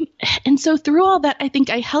 right? And so through all that, I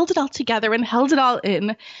think I held it all together and held it all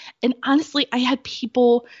in. And honestly, I had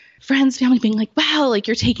people, friends, family being like, wow,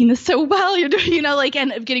 you're taking this so well, you're doing,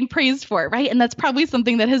 and getting praised for it, right? And that's probably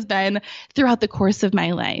something that has been throughout the course of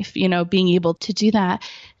my life, being able to do that.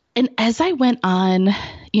 And as I went on,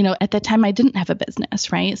 at that time I didn't have a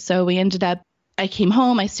business, right? So I came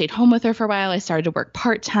home, I stayed home with her for a while. I started to work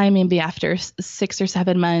part-time maybe after 6 or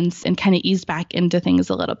 7 months and kind of eased back into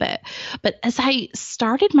things a little bit. But as I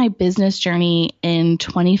started my business journey in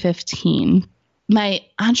 2015, my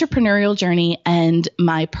entrepreneurial journey and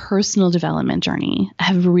my personal development journey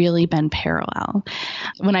have really been parallel.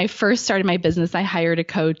 When I first started my business, I hired a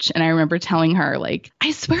coach, and I remember telling her,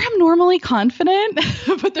 I swear I'm normally confident,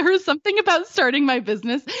 but there was something about starting my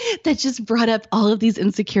business that just brought up all of these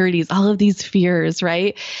insecurities, all of these fears,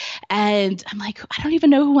 right? And I'm like, I don't even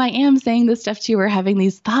know who I am saying this stuff to you or having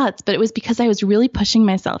these thoughts, but it was because I was really pushing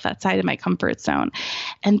myself outside of my comfort zone.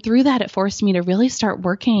 And through that, it forced me to really start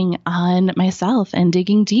working on myself and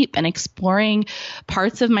digging deep and exploring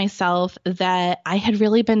parts of myself that I had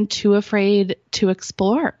really been too afraid to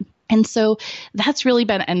explore. And so that's really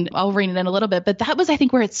been, and I'll rein it in a little bit, but that was, I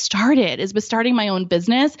think, where it started, is with starting my own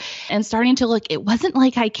business and starting to look. It wasn't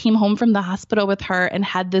like I came home from the hospital with her and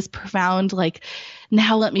had this profound,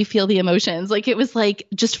 now let me feel the emotions. It was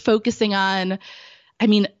just focusing on,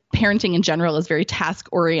 parenting in general is very task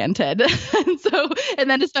oriented. And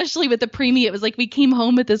then especially with the preemie, it was we came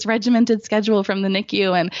home with this regimented schedule from the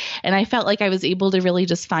NICU, and I felt like I was able to really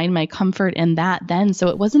just find my comfort in that then. So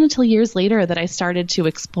it wasn't until years later that I started to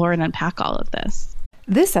explore and unpack all of this.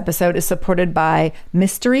 This episode is supported by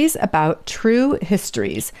Mysteries About True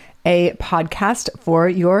Histories, a podcast for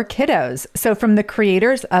your kiddos. So from the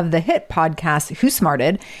creators of the hit podcast Who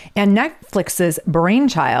Smarted and Netflix's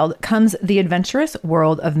Brainchild comes the adventurous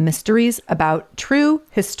world of Mysteries About True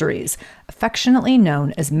Histories, affectionately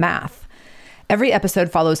known as MATH. Every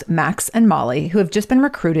episode follows Max and Molly, who have just been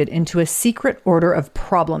recruited into a secret order of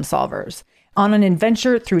problem solvers, on an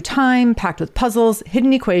adventure through time packed with puzzles,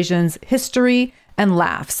 hidden equations, history, and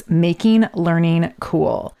laughs, making learning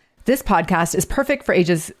cool. This podcast is perfect for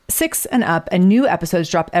ages 6 and up, and new episodes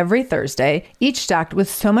drop every Thursday, each stacked with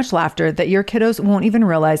so much laughter that your kiddos won't even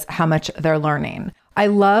realize how much they're learning. I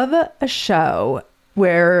love a show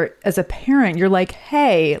where, as a parent, you're like,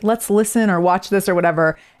 hey, let's listen or watch this or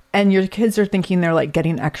whatever, and your kids are thinking they're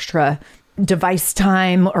getting extra device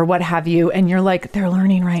time or what have you, and you're like, they're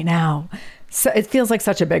learning right now. So it feels like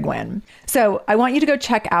such a big win. So I want you to go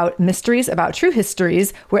check out Mysteries About True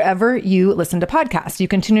Histories wherever you listen to podcasts. You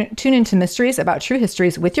can tune into Mysteries About True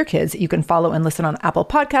Histories with your kids. You can follow and listen on Apple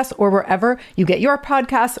Podcasts or wherever you get your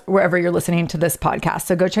podcasts, wherever you're listening to this podcast.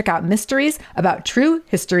 So go check out Mysteries About True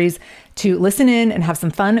Histories to listen in and have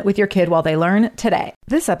some fun with your kid while they learn today.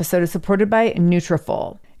 This episode is supported by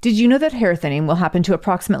Nutrafol. Did you know that hair thinning will happen to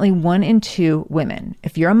approximately 1 in 2 women?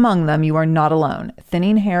 If you're among them, you are not alone.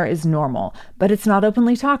 Thinning hair is normal, but it's not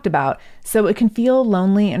openly talked about, so it can feel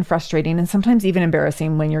lonely and frustrating and sometimes even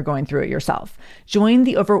embarrassing when you're going through it yourself. Join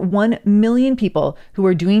the over 1 million people who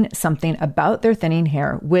are doing something about their thinning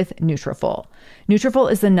hair with Nutrafol.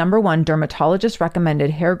 Nutrafol is the #1 dermatologist-recommended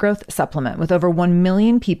hair growth supplement, with over 1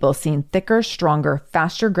 million people seeing thicker, stronger,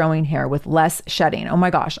 faster-growing hair with less shedding. Oh my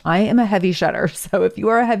gosh, I am a heavy shedder, so if you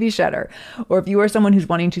are a heavy shedder, or if you are someone who's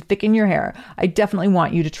wanting to thicken your hair, I definitely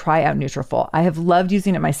want you to try out Nutrafol. I have loved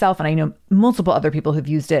using it myself, and I know multiple other people who've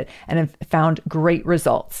used it and have found great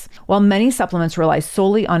results. While many supplements rely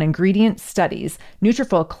solely on ingredient studies,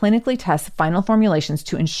 Nutrafol clinically tests final formulations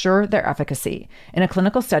to ensure their efficacy. In a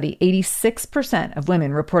clinical study, 86% 6% of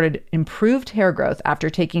women reported improved hair growth after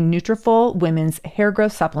taking Nutrafol Women's Hair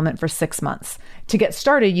Growth Supplement for 6 months. To get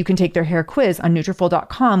started, you can take their hair quiz on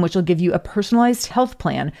Nutrafol.com, which will give you a personalized health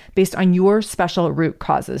plan based on your special root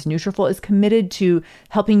causes. Nutrafol is committed to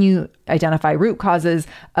helping you identify root causes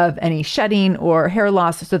of any shedding or hair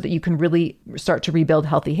loss so that you can really start to rebuild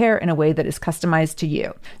healthy hair in a way that is customized to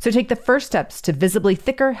you. So take the first steps to visibly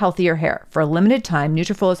thicker, healthier hair. For a limited time,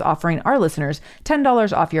 Nutrafol is offering our listeners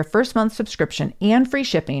 $10 off your first month subscription and free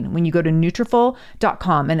shipping when you go to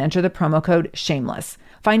Nutrafol.com and enter the promo code SHAMELESS.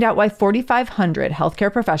 Find out why 4,500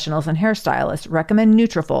 healthcare professionals and hairstylists recommend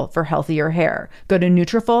Nutrafol for healthier hair. Go to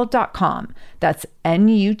Nutrafol.com. That's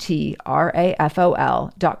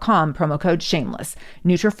Nutrafol.com, promo code SHAMELESS.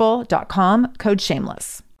 Nutrafol.com, code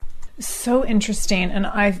SHAMELESS. So interesting. And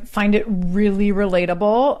I find it really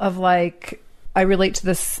relatable of like, I relate to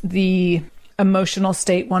this, the emotional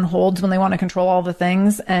state one holds when they want to control all the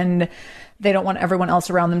things and they don't want everyone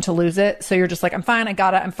else around them to lose it. So you're just like, I'm fine, I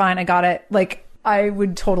got it. I'm fine, I got it. Like, I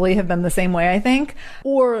would totally have been the same way, I think.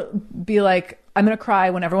 Or be like, I'm going to cry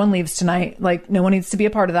when everyone leaves tonight. Like, no one needs to be a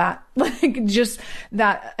part of that. Like, just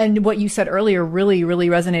that. And what you said earlier really, really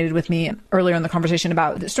resonated with me earlier in the conversation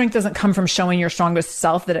about that strength doesn't come from showing your strongest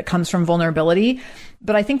self, that it comes from vulnerability.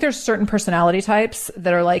 But I think there's certain personality types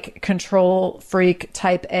that are like control freak,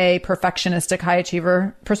 type A, perfectionistic, high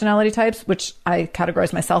achiever personality types, which I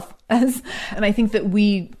categorize myself as. And I think that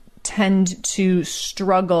we tend to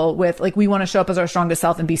struggle with, like, we want to show up as our strongest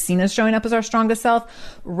self and be seen as showing up as our strongest self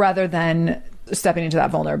rather than stepping into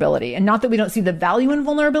that vulnerability. And not that we don't see the value in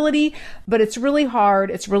vulnerability, but it's really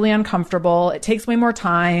hard. It's really uncomfortable. It takes way more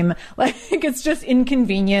time. Like, it's just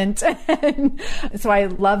inconvenient. And so I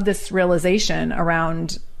love this realization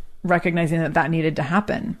around recognizing that that needed to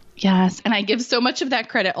happen. Yes. And I give so much of that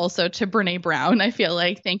credit also to Brene Brown. I feel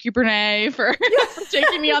like, thank you, Brene, for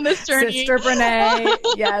taking me on this journey. Sister Brene.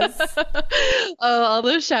 Yes. Oh, all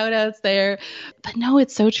those shout outs there. But no,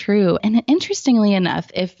 it's so true. And interestingly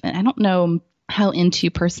enough, and I don't know how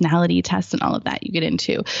into personality tests and all of that you get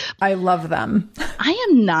into. I love them. I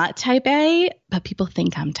am not type A, but people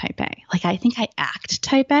think I'm type A. Like, I think I act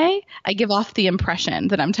type A. I give off the impression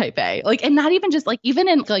that I'm type A. Like, and not even just like, even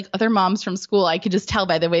in like other moms from school, I could just tell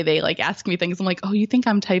by the way they like ask me things. I'm like, oh, you think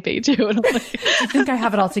I'm type A too? And I'm like, I think I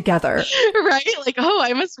have it all together. Right? Like, oh,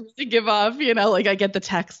 I must really give off, like I get the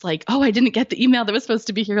text like, oh, I didn't get the email that was supposed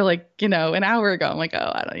to be here like, an hour ago. I'm like,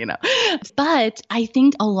 oh, I don't. But I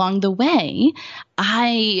think along the way,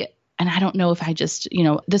 and I don't know if I just,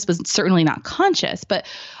 this was certainly not conscious, but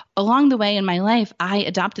along the way in my life, I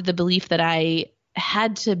adopted the belief that I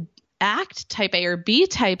had to act type A or be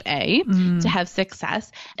type A to have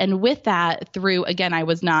success. And with that, through, again, I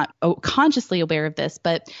was not consciously aware of this,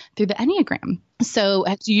 but through the Enneagram. So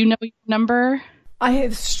do you know your number? I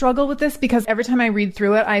struggle with this because every time I read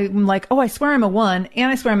through it, I'm like, oh, I swear I'm a 1,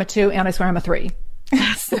 and I swear I'm a 2, and I swear I'm a 3.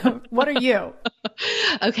 So what are you?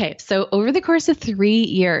 Okay. So over the course of 3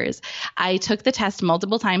 years, I took the test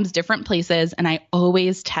multiple times, different places, and I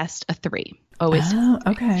always test a 3. Always. Oh,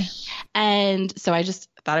 okay. And so I just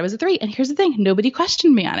thought I was a 3. And here's the thing. Nobody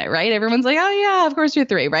questioned me on it, right? Everyone's like, oh yeah, of course you're a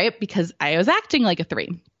 3, right? Because I was acting like a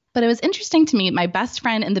 3. But it was interesting to me. My best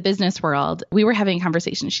friend in the business world, we were having a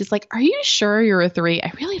conversation. She's like, are you sure you're a 3?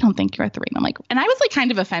 I really don't think you're a 3. And I'm like, and I was like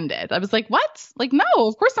kind of offended. I was like, what? Like, no,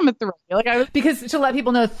 of course I'm a 3. Like, because to let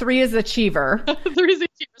people know, 3 is achiever. 3 is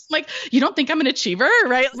achiever. I'm like, you don't think I'm an achiever,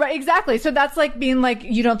 right? Right, exactly. So that's like being like,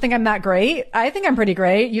 you don't think I'm that great? I think I'm pretty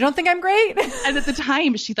great. You don't think I'm great? And at the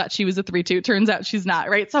time, she thought she was a 3 too. Turns out she's not,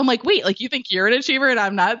 right? So I'm like, wait, like you think you're an achiever and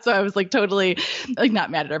I'm not? So I was like totally like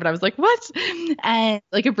not mad at her, but I was like, what? And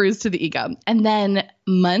like a bruise to the ego. And then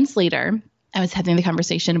months later, I was having the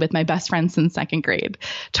conversation with my best friend since 2nd grade,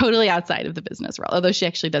 totally outside of the business world, although she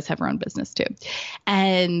actually does have her own business too.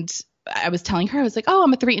 And I was telling her, I was like, oh,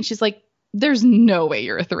 I'm a 3. And she's like, there's no way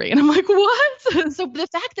you're a 3. And I'm like, what? So the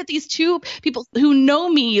fact that these two people who know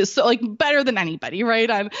me so like better than anybody,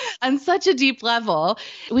 right? On such a deep level,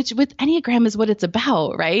 which with Enneagram is what it's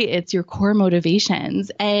about, right? It's your core motivations.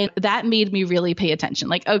 And that made me really pay attention.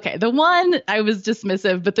 Like, okay, the 1, I was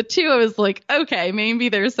dismissive, but the 2, I was like, okay, maybe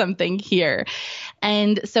there's something here.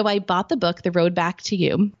 And so I bought the book, The Road Back to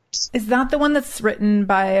You. Is that the one that's written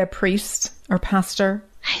by a priest or pastor?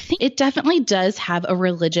 I think it definitely does have a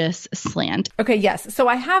religious slant. Okay, yes. So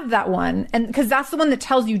I have that one. And because that's the one that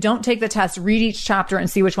tells you don't take the test, read each chapter and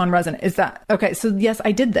see which one resonates. Is that okay? So yes,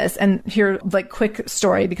 I did this. And here, like, quick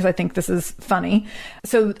story, because I think this is funny.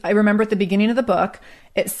 So I remember at the beginning of the book,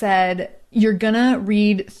 it said, you're going to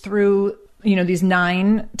read through these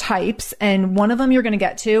 9 types, and one of them you're going to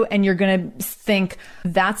get to, and you're going to think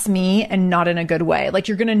that's me, and not in a good way. Like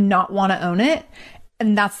you're going to not want to own it.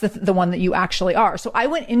 And that's the one that you actually are. So I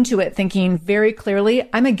went into it thinking very clearly,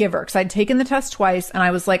 I'm a giver, because I'd taken the test twice and I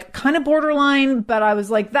was like kind of borderline, but I was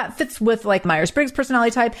like, that fits with like Myers-Briggs personality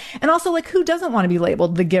type. And also like, who doesn't want to be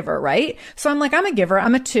labeled the giver, right? So I'm like, I'm a giver.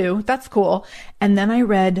 I'm a 2. That's cool. And then I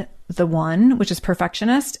read the 1, which is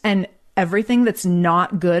perfectionist, and everything that's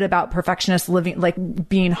not good about perfectionists living, like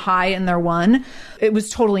being high in their 1, it was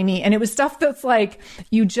totally me. And it was stuff that's like,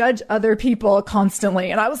 you judge other people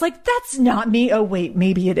constantly. And I was like, that's not me. Oh, wait,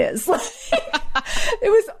 maybe it is. It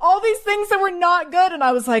was all these things that were not good. And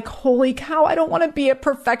I was like, holy cow, I don't want to be a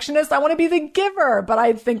perfectionist. I want to be the giver, but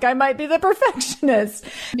I think I might be the perfectionist.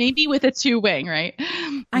 Maybe with a 2 wing, right?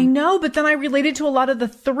 I know, but then I related to a lot of the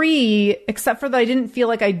 3, except for that I didn't feel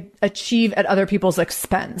like I achieve at other people's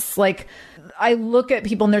expense. Like I look at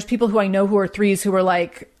people, and there's people who I know who are 3s who are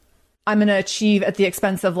like, I'm going to achieve at the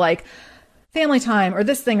expense of like family time or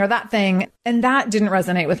this thing or that thing. And that didn't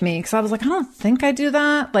resonate with me, because I was like, I don't think I do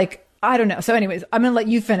that. Like, I don't know. So anyways, I'm going to let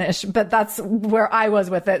you finish, but that's where I was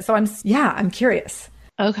with it. So I'm curious.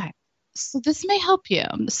 Okay. So this may help you.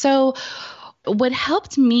 So what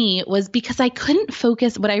helped me was because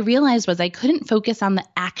what I realized was I couldn't focus on the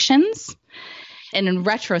actions. And in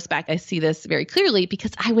retrospect, I see this very clearly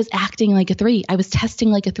because I was acting like a 3. I was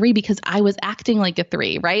testing like a 3 because I was acting like a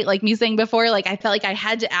 3, right? Like me saying before, like I felt like I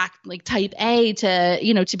had to act like type A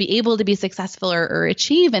to be able to be successful or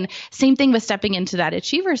achieve. And same thing with stepping into that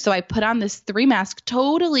achiever. So I put on this 3 mask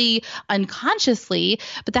totally unconsciously,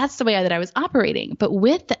 but that's the way that I was operating. But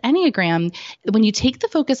with the Enneagram, when you take the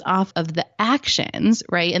focus off of the actions,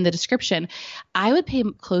 right, in the description, I would pay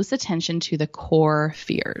close attention to the core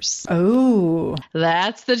fears. Oh,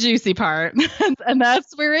 that's the juicy part. And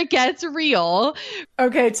that's where it gets real.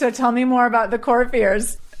 Okay, so tell me more about the core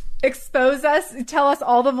fears. Expose us. Tell us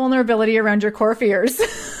all the vulnerability around your core fears.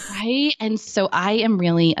 Right. And so I am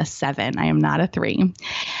really a 7. I am not a 3.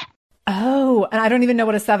 Oh, and I don't even know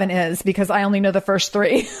what a 7 is because I only know the first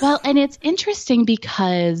 3. Well, and it's interesting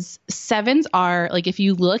because 7s are like, if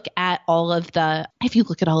you look at all of the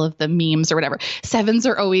memes or whatever, 7s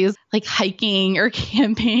are always like hiking or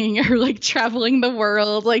camping or like traveling the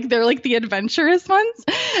world. Like they're like the adventurous ones.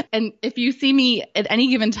 And if you see me at any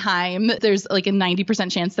given time, there's like a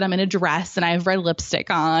 90% chance that I'm in a dress and I have red lipstick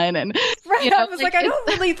on. And right. I was like, I don't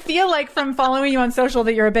really feel like from following you on social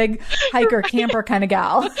that you're a big hiker, right, camper kind of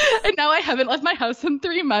gal. And now I haven't left my house in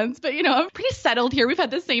 3 months, but I'm pretty settled here. We've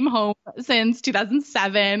had the same home since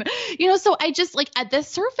 2007, so I just like at the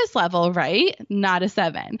surface level, right? Not a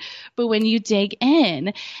 7. But when you dig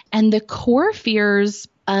in, and the core fears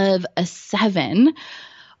of a 7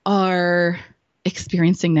 are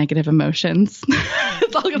experiencing negative emotions.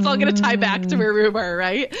 It's all going to tie back to where we were,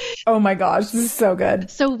 right? Oh my gosh, this is so good.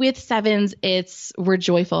 So with 7s, we're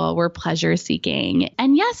joyful, we're pleasure seeking,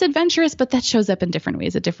 and yes, adventurous, but that shows up in different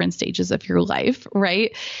ways at different stages of your life,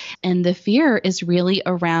 right? And the fear is really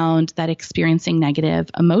around that experiencing negative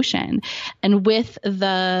emotion. And with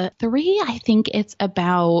the 3, I think it's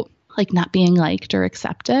about like not being liked or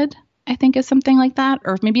accepted. I think is something like that,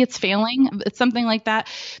 or maybe it's failing. It's something like that,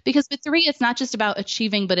 because with 3, it's not just about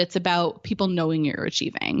achieving, but it's about people knowing you're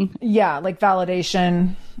achieving. Yeah, like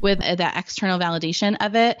validation. With that external validation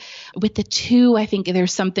of it. With the 2, I think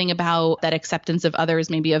there's something about that acceptance of others,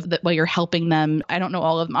 maybe of while you're helping them. I don't know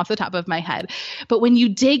all of them off the top of my head, but when you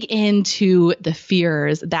dig into the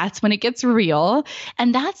fears, that's when it gets real.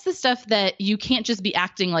 And that's the stuff that you can't just be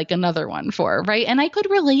acting like another one for, right? And I could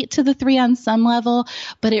relate to the 3 on some level,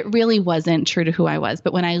 but it really wasn't true to who I was.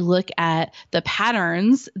 But when I look at the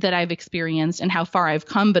patterns that I've experienced and how far I've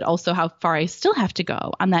come, but also how far I still have to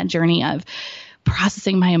go on that journey of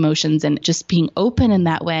processing my emotions and just being open in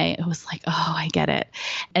that way, it was like, oh, I get it.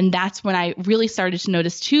 And that's when I really started to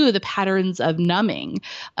notice too, the patterns of numbing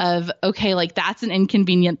of, okay, like that's an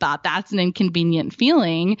inconvenient thought. That's an inconvenient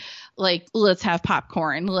feeling. Like, let's have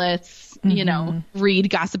popcorn. Let's, read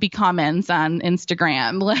gossipy comments on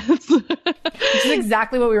Instagram. Which is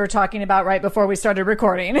exactly what we were talking about right before we started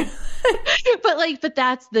recording. But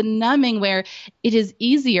that's the numbing where it is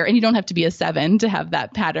easier, and you don't have to be a 7 to have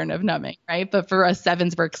that pattern of numbing, right? But for us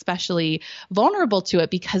 7s, we're especially vulnerable to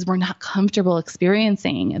it because we're not comfortable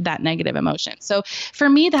experiencing that negative emotion. So for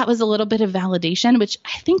me, that was a little bit of validation, which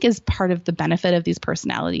I think is part of the benefit of these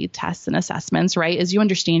personality tests and assessments, right? Is you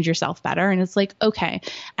understand yourself better. And it's like, okay,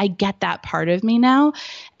 I get that part of me now.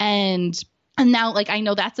 And And now, like, I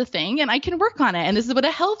know that's a thing and I can work on it. And this is what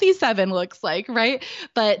a healthy 7 looks like, right?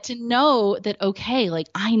 But to know that, okay, like,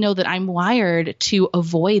 I know that I'm wired to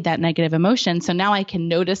avoid that negative emotion. So now I can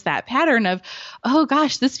notice that pattern of, oh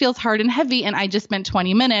gosh, this feels hard and heavy. And I just spent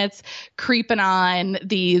 20 minutes creeping on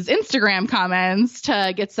these Instagram comments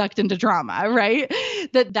to get sucked into drama, right?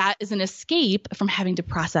 That is an escape from having to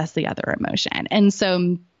process the other emotion. And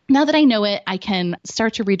so now that I know it, I can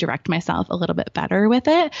start to redirect myself a little bit better with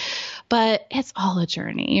it, but it's all a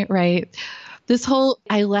journey, right?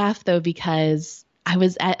 I laugh though, because I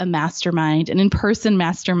was at a mastermind, an in-person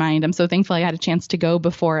mastermind. I'm so thankful I had a chance to go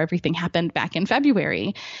before everything happened back in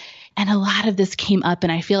February. And a lot of this came up,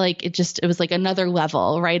 and I feel like it was like another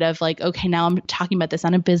level, right? Of like, okay, now I'm talking about this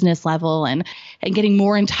on a business level and getting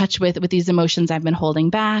more in touch with these emotions I've been holding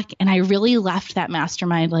back. And I really left that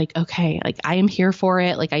mastermind like, okay, like I am here for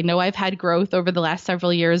it. Like, I know I've had growth over the last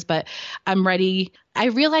several years, but I'm ready. I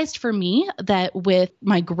realized for me that with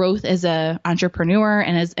my growth as an entrepreneur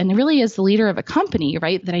and really as the leader of a company,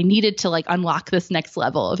 right, that I needed to like unlock this next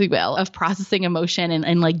level, if you will, of processing emotion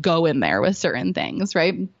and like go in there with certain things,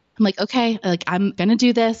 right? I'm like, okay, like I'm going to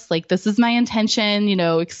do this. Like, this is my intention,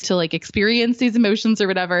 to like experience these emotions or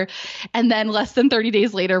whatever. And then less than 30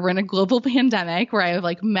 days later, we're in a global pandemic where I have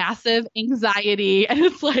like massive anxiety, and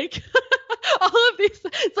it's like all of these,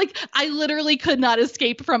 it's like, I literally could not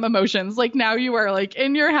escape from emotions. Like, now you are like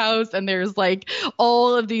in your house and there's like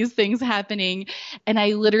all of these things happening. And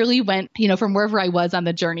I literally went, from wherever I was on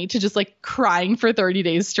the journey to just like crying for 30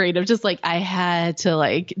 days straight of just like, I had to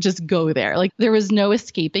like, just go there. Like, there was no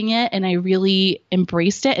escaping it. And I really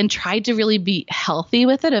embraced it and tried to really be healthy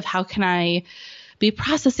with it of how can I be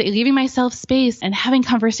processing, giving myself space and having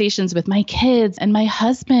conversations with my kids and my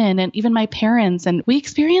husband and even my parents. And we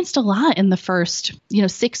experienced a lot in the first,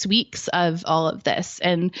 6 weeks of all of this.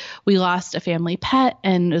 And we lost a family pet,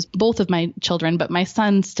 and it was both of my children, but my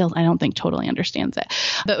son still, I don't think totally understands it.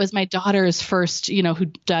 But it was my daughter's first, who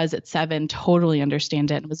does at 7, totally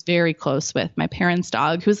understand it, and was very close with my parents'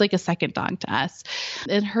 dog, who's like a second dog to us,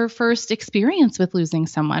 and her first experience with losing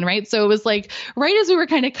someone, right? So it was like, right as we were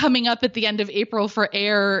kind of coming up at the end of April for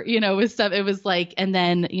air, with stuff, it was like, and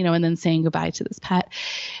then saying goodbye to this pet.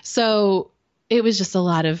 So it was just a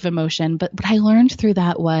lot of emotion. But what I learned through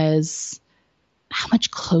that was how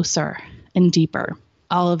much closer and deeper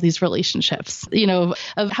all of these relationships,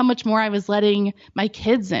 of how much more I was letting my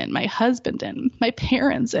kids in, my husband in, my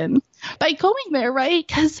parents in by going there, right?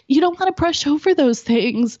 Because you don't want to brush over those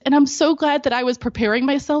things. And I'm so glad that I was preparing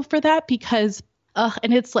myself for that, because,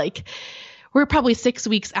 and it's like, we're probably 6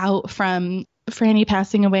 weeks out from Franny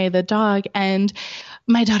passing away, the dog, and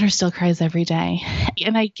my daughter still cries every day.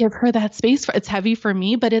 And I give her that space. It's heavy for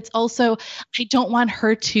me, but it's also, I don't want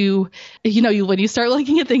her to, when you start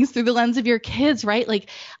looking at things through the lens of your kids, right? Like,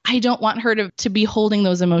 I don't want her to be holding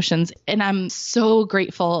those emotions. And I'm so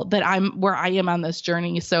grateful that I'm where I am on this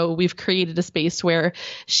journey. So we've created a space where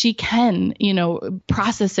she can,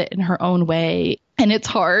 process it in her own way. And it's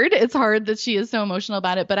hard. It's hard that she is so emotional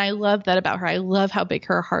about it, but I love that about her. I love how big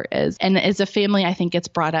her heart is. And as a family, I think it's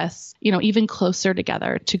brought us, even closer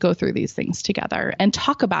together to go through these things together and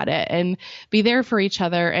talk about it and be there for each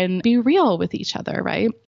other and be real with each other,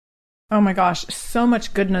 right? Oh my gosh, so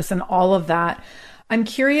much goodness in all of that. I'm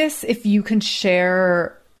curious if you can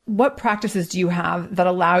share, what practices do you have that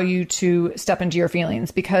allow you to step into your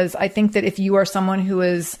feelings? Because I think that if you are someone who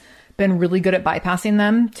has been really good at bypassing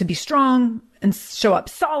them, to be strong and show up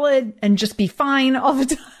solid and just be fine all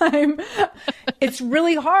the time, it's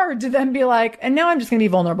really hard to then be like, and now I'm just going to be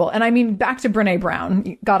vulnerable. And I mean, back to Brene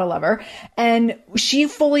Brown, gotta love her. And she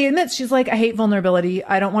fully admits, she's like, I hate vulnerability.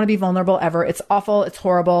 I don't want to be vulnerable ever. It's awful. It's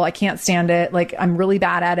horrible. I can't stand it. Like, I'm really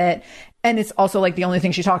bad at it. And it's also like the only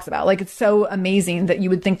thing she talks about. Like, it's so amazing that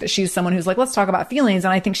you would think that she's someone who's like, let's talk about feelings.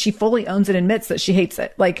 And I think she fully owns it, admits that she hates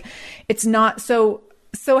it. Like, it's not so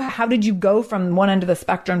how did you go from one end of the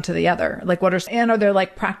spectrum to the other? Like, are there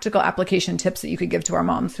like practical application tips that you could give to our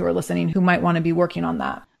moms who are listening who might want to be working on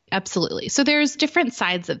that? Absolutely. So there's different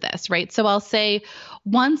sides of this, right? So I'll say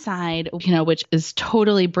one side, which is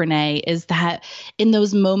totally Brene, is that in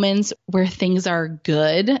those moments where things are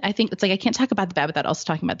good, I think it's like, I can't talk about the bad without also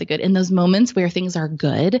talking about the good. In those moments where things are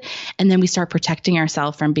good, and then we start protecting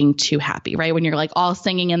ourselves from being too happy, right? When you're like all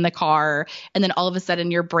singing in the car, and then all of a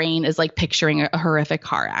sudden your brain is like picturing a horrific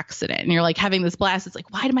car accident, and you're like having this blast. It's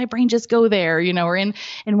like, why did my brain just go there? Or in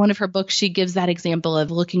one of her books, she gives that example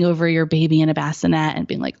of looking over your baby in a bassinet and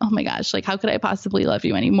being like, oh my gosh, like how could I possibly love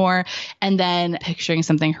you anymore? And then picturing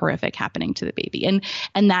something horrific happening to the baby.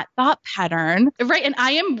 And that thought pattern, right? And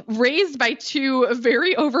I am raised by two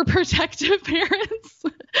very overprotective parents.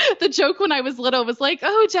 The joke when I was little was like,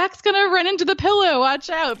 oh, Jack's going to run into the pillow. Watch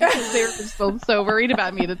out. Because they were just so worried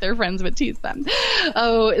about me that their friends would tease them.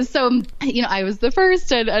 Oh, so, I was the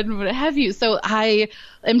first and what have you. So I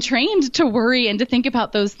am trained to worry and to think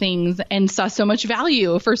about those things and saw so much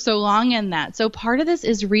value for so long in that. So part of this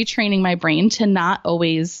is retraining my brain to not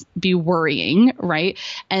always be worrying, right?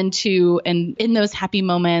 And in those happy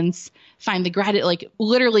moments, find the gratitude, like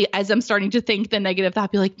literally as I'm starting to think the negative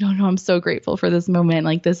thought, be like, no, I'm so grateful for this moment.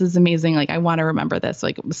 Like, this is amazing. Like, I want to remember this,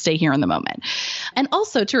 like stay here in the moment. And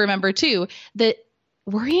also to remember too, that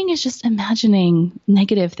worrying is just imagining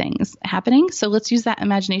negative things happening. So let's use that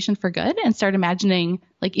imagination for good and start imagining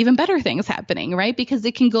like even better things happening, right? Because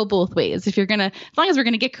it can go both ways. As long as we're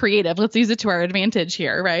going to get creative, let's use it to our advantage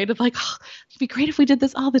here, right? Of like, oh, it'd be great if we did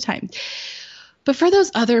this all the time. But for those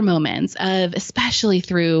other moments of, especially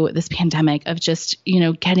through this pandemic of just,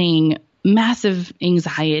 getting massive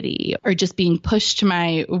anxiety or just being pushed to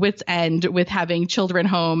my wit's end with having children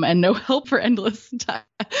home and no help for endless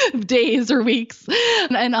days or weeks.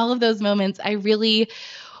 And all of those moments, I really,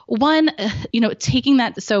 taking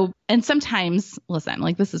that. So, and sometimes, listen,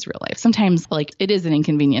 like this is real life. Sometimes like it is an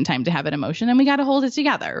inconvenient time to have an emotion and we got to hold it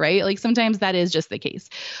together, right? Like sometimes that is just the case.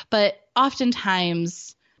 But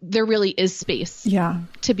oftentimes, there really is space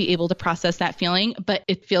to be able to process that feeling, but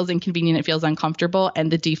it feels inconvenient. It feels uncomfortable.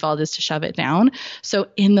 And the default is to shove it down. So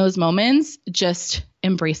in those moments, just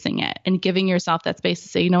embracing it and giving yourself that space to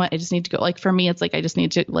say, you know what, I just need to go. Like for me, it's like, I just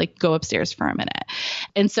need to like go upstairs for a minute.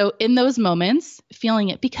 And so in those moments, feeling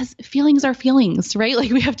it, because feelings are feelings, right? Like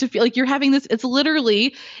we have to feel like you're having this, it's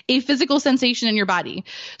literally a physical sensation in your body.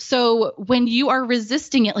 So when you are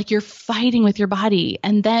resisting it, like you're fighting with your body,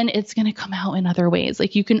 and then it's going to come out in other ways.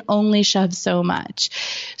 Like you can only shove so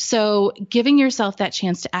much. So giving yourself that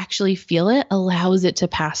chance to actually feel it allows it to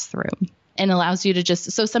pass through. And allows you to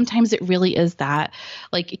so sometimes it really is that,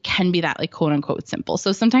 like, it can be that like quote unquote simple.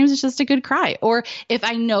 So sometimes it's just a good cry. Or if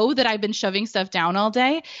I know that I've been shoving stuff down all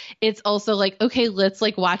day, it's also like, okay, let's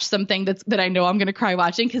like watch something that I know I'm going to cry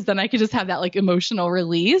watching, because then I could just have that like emotional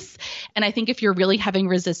release. And I think if you're really having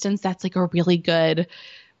resistance, that's like a really good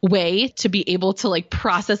way to be able to like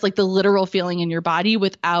process like the literal feeling in your body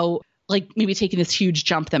without like maybe taking this huge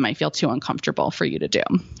jump that might feel too uncomfortable for you to do.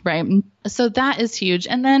 Right. So that is huge.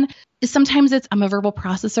 And then sometimes I'm a verbal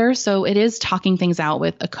processor. So it is talking things out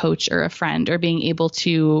with a coach or a friend, or being able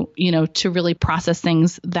to, to really process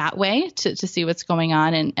things that way to see what's going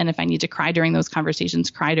on. And if I need to cry during those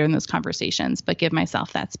conversations, but give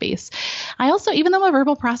myself that space. I also, even though I'm a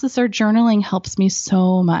verbal processor, journaling helps me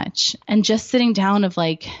so much. And just sitting down of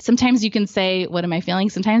like, sometimes you can say, what am I feeling?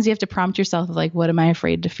 Sometimes you have to prompt yourself of like, what am I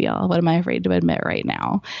afraid to feel? What am I afraid to admit right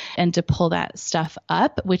now? And to pull that stuff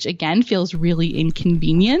up, which again feels really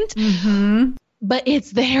inconvenient. Mm-hmm. But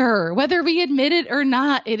it's there, whether we admit it or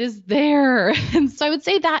not, it is there. And so I would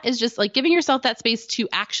say that is just like giving yourself that space to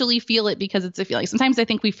actually feel it, because it's a feeling. Sometimes I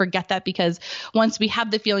think we forget that, because once we have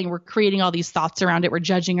the feeling, we're creating all these thoughts around it. We're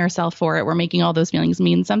judging ourselves for it. We're making all those feelings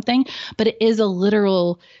mean something, but it is a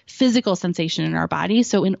literal physical sensation in our body.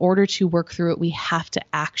 So in order to work through it, we have to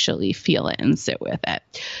actually feel it and sit with it.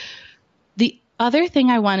 The other thing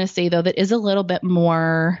I want to say though, that is a little bit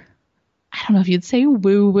more, I don't know if you'd say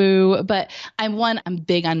woo-woo, but I'm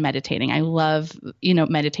big on meditating. I love,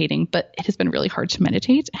 meditating, but it has been really hard to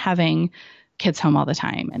meditate having kids home all the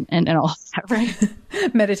time and all that,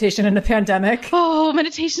 right? Meditation in a pandemic. Oh,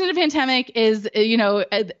 meditation in a pandemic is,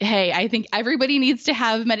 hey, I think everybody needs to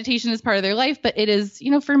have meditation as part of their life, but it is,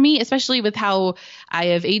 for me, especially with how I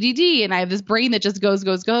have ADD and I have this brain that just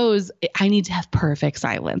goes, I need to have perfect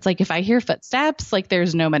silence. Like if I hear footsteps, like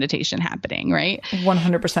there's no meditation happening, right?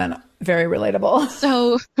 100%. Very relatable.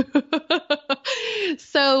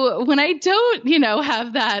 So when I don't,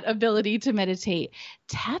 have that ability to meditate,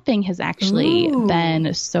 tapping has actually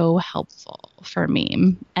been so helpful for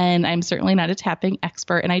me. And I'm certainly not a tapping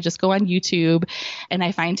expert. And I just go on YouTube and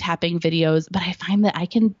I find tapping videos, but I find that I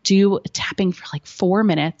can do tapping for like 4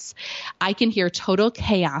 minutes. I can hear total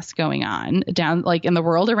chaos going on down like in the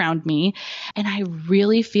world around me. And I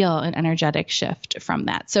really feel an energetic shift from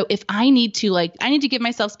that. So if I need to give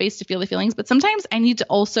myself space to feel the feelings, but sometimes I need to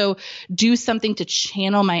also do something to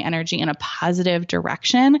channel my energy in a positive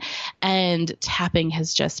direction. And tapping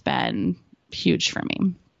has just been huge for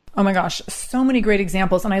me. Oh my gosh, so many great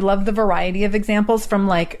examples. And I love the variety of examples, from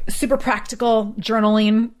like super practical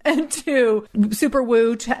journaling and to super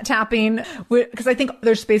woo tapping, because I think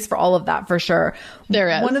there's space for all of that for sure. There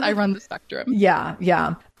is. I run the spectrum.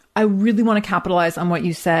 Yeah. I really want to capitalize on what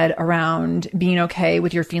you said around being okay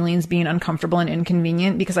with your feelings being uncomfortable and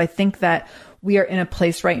inconvenient, because I think that we are in a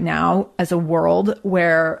place right now as a world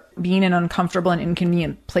where being in uncomfortable and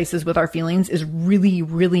inconvenient places with our feelings is really,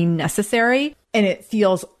 really necessary. And it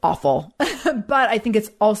feels awful. But I think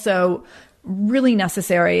it's also really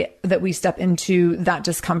necessary that we step into that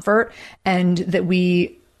discomfort and that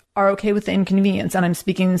we are okay with the inconvenience. And I'm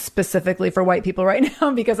speaking specifically for white people right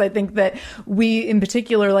now, because I think that we in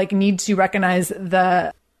particular need to recognize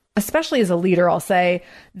especially as a leader, I'll say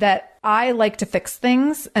that I like to fix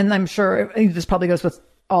things. And I'm sure this probably goes with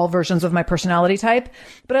all versions of my personality type,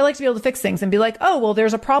 but I like to be able to fix things and be like, oh, well,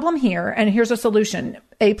 there's a problem here and here's a solution.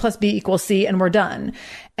 A plus B equals C and we're done.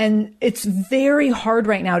 And it's very hard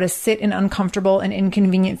right now to sit in uncomfortable and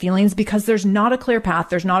inconvenient feelings because there's not a clear path.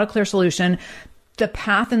 There's not a clear solution. The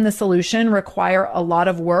path and the solution require a lot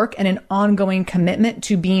of work and an ongoing commitment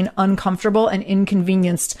to being uncomfortable and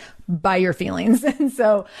inconvenienced by your feelings. And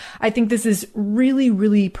so I think this is really,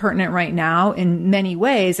 really pertinent right now in many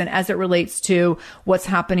ways. And as it relates to what's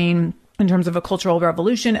happening in terms of a cultural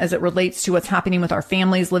revolution, as it relates to what's happening with our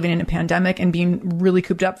families living in a pandemic and being really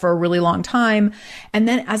cooped up for a really long time. And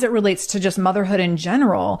then as it relates to just motherhood in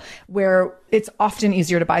general, where it's often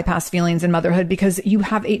easier to bypass feelings in motherhood because you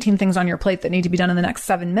have 18 things on your plate that need to be done in the next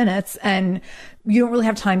 7 minutes. And you don't really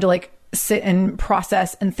have time to sit and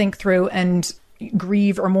process and think through and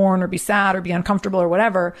grieve or mourn or be sad or be uncomfortable or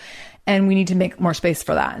whatever. And we need to make more space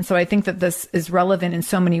for that. And so I think that this is relevant in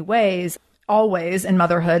so many ways, always in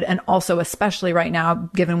motherhood, and also especially right now,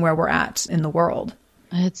 given where we're at in the world.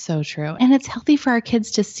 It's so true. And it's healthy for our kids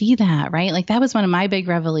to see that, right? That was one of my big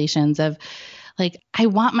revelations of I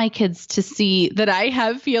want my kids to see that I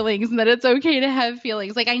have feelings and that it's okay to have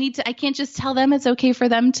feelings. I can't just tell them it's okay for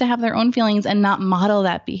them to have their own feelings and not model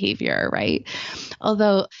that behavior, right?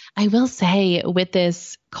 Although I will say with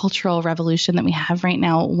this cultural revolution that we have right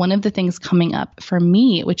now, one of the things coming up for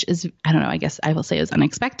me, which is, I don't know, I guess I will say is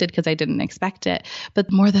unexpected because I didn't expect it, but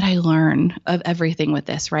the more that I learn of everything with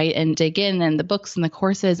this, right? And dig in and the books and the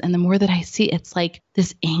courses, and the more that I see, it's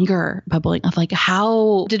this anger bubbling of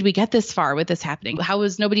how did we get this far with this happening? How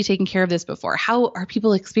was nobody taking care of this before? How are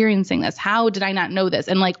people experiencing this? How did I not know this?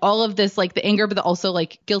 And all of this, the anger, but also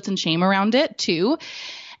guilt and shame around it too.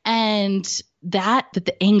 And that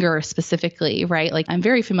the anger specifically, right? I'm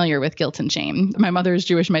very familiar with guilt and shame. My mother is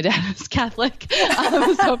Jewish. My dad is Catholic.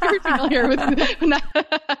 So very familiar with, and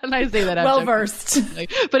I say that. Well versed.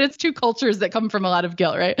 But it's two cultures that come from a lot of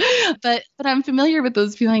guilt, right? But I'm familiar with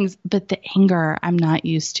those feelings, but the anger I'm not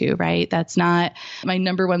used to, right? That's not my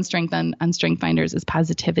number one strength on Strength Finders is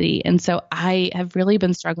positivity. And so I have really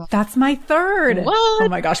been struggling. That's my third. What? Oh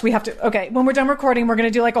my gosh. We have to, okay. When we're done recording, we're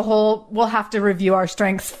going to do we'll have to review our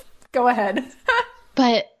strengths. Go ahead.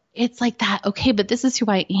 But it's that, okay, but this is who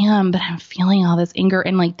I am, but I'm feeling all this anger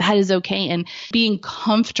and that is okay. And being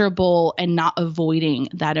comfortable and not avoiding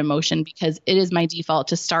that emotion, because it is my default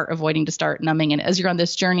to start avoiding, to start numbing. And as you're on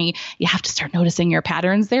this journey, you have to start noticing your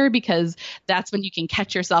patterns there, because that's when you can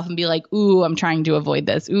catch yourself and be like, ooh, I'm trying to avoid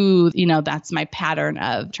this. Ooh, that's my pattern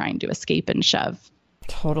of trying to escape and shove.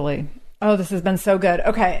 Totally. Oh, this has been so good.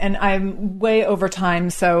 Okay. And I'm way over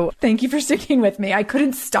time. So thank you for sticking with me. I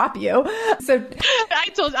couldn't stop you. So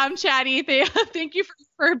I'm chatty. Thank you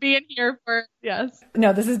for being here yes.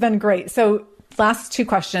 No, this has been great. So last two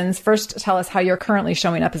questions. First, tell us how you're currently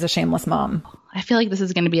showing up as a shameless mom. I feel like this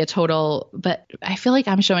is going to be but I feel like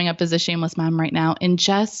I'm showing up as a shameless mom right now in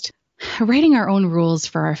just writing our own rules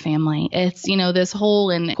for our family. It's, this whole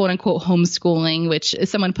in quote unquote homeschooling, which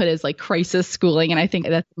someone put as crisis schooling. And I think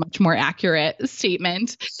that's a much more accurate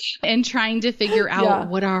statement, and trying to figure out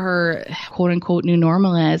what our quote unquote new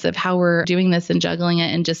normal is of how we're doing this and juggling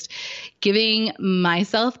it, and just giving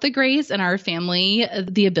myself the grace and our family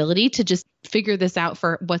the ability to just figure this out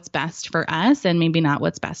for what's best for us and maybe not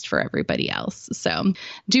what's best for everybody else. So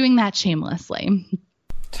doing that shamelessly.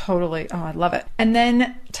 Totally. Oh, I love it. And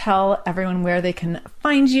then tell everyone where they can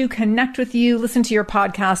find you, connect with you, listen to your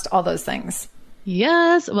podcast, all those things.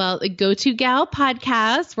 Yes. Well, Go To Gal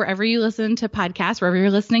podcast, wherever you listen to podcasts, wherever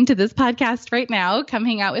you're listening to this podcast right now, come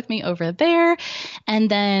hang out with me over there. And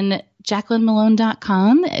then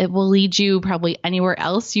JaclynMellone.com. It will lead you probably anywhere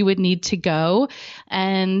else you would need to go.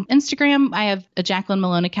 And Instagram, I have a Jaclyn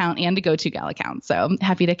Mellone account and a Go To Gal account. So I'm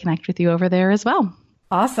happy to connect with you over there as well.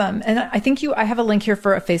 Awesome. And I think I have a link here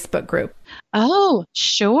for a Facebook group. Oh,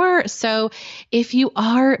 sure. So if you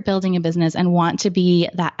are building a business and want to be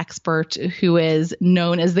that expert who is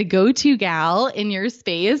known as the go-to gal in your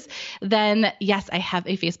space, then yes, I have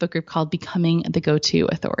a Facebook group called Becoming the Go-To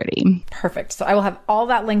Authority. Perfect. So I will have all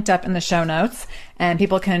that linked up in the show notes, and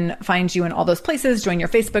people can find you in all those places, join your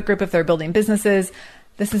Facebook group if they're building businesses.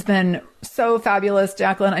 This has been so fabulous,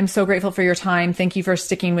 Jaclyn. I'm so grateful for your time. Thank you for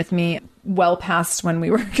sticking with me well past when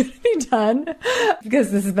we were going to be done,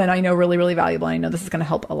 because this has been, I know, really, really valuable. I know this is going to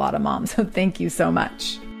help a lot of moms. So thank you so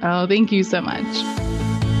much. Oh, thank you so much.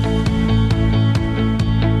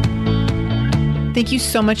 Thank you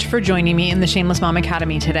so much for joining me in the Shameless Mom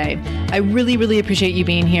Academy today. I really, really appreciate you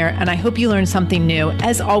being here, and I hope you learned something new.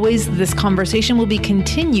 As always, this conversation will be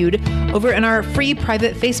continued over in our free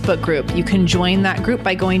private Facebook group. You can join that group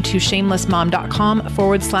by going to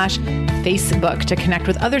shamelessmom.com/Facebook to connect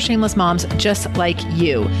with other shameless moms just like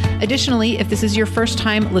you. Additionally, if this is your first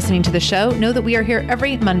time listening to the show, know that we are here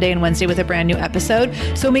every Monday and Wednesday with a brand new episode.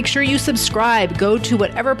 So make sure you subscribe. Go to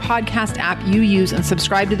whatever podcast app you use and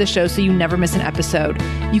subscribe to the show so you never miss an episode.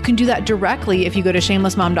 You can do that directly if you go to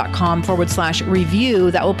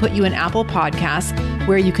shamelessmom.com/review. That will put you in Apple Podcasts,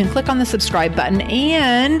 where you can click on the subscribe button,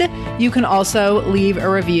 and you can also leave a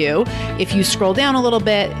review. If you scroll down a little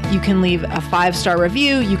bit, you can leave a 5-star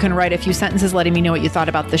review. You can write a few sentences letting me know what you thought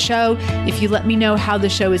about the show. If you let me know how the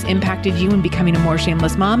show has impacted you in becoming a more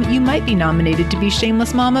shameless mom, you might be nominated to be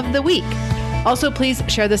Shameless Mom of the Week. Also, please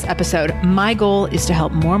share this episode. My goal is to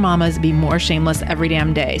help more mamas be more shameless every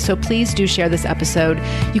damn day. So please do share this episode.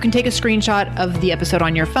 You can take a screenshot of the episode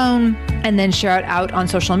on your phone and then share it out on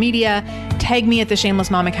social media. Tag me at the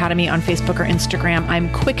Shameless Mom Academy on Facebook or Instagram.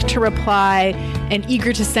 I'm quick to reply and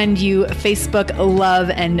eager to send you Facebook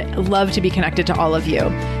love, and love to be connected to all of you.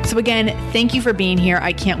 So again, thank you for being here.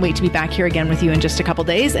 I can't wait to be back here again with you in just a couple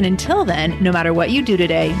days. And until then, no matter what you do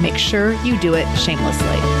today, make sure you do it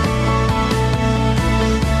shamelessly.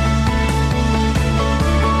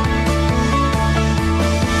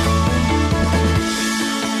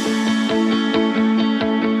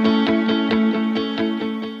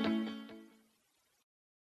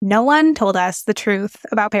 No one told us the truth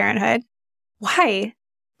about parenthood. Why?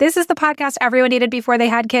 This is the podcast everyone needed before they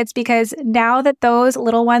had kids, because now that those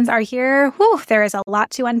little ones are here, there is a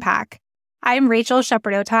lot to unpack. I'm Rachel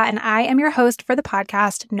Shepardota, and I am your host for the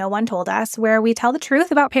podcast No One Told Us, where we tell the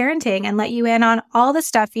truth about parenting and let you in on all the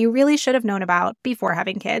stuff you really should have known about before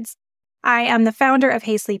having kids. I am the founder of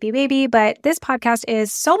Hey Sleepy Baby, but this podcast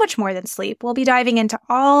is so much more than sleep. We'll be diving into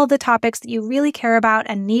all the topics that you really care about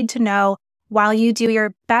and need to know while you do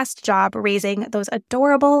your best job raising those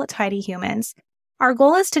adorable, tiny humans. Our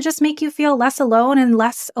goal is to just make you feel less alone and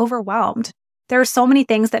less overwhelmed. There are so many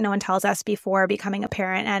things that no one tells us before becoming a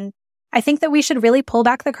parent, and I think that we should really pull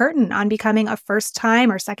back the curtain on becoming a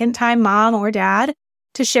first-time or second-time mom or dad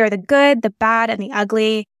to share the good, the bad, and the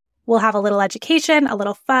ugly. We'll have a little education, a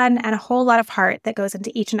little fun, and a whole lot of heart that goes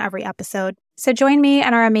into each and every episode. So join me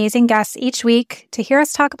and our amazing guests each week to hear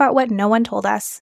us talk about what no one told us.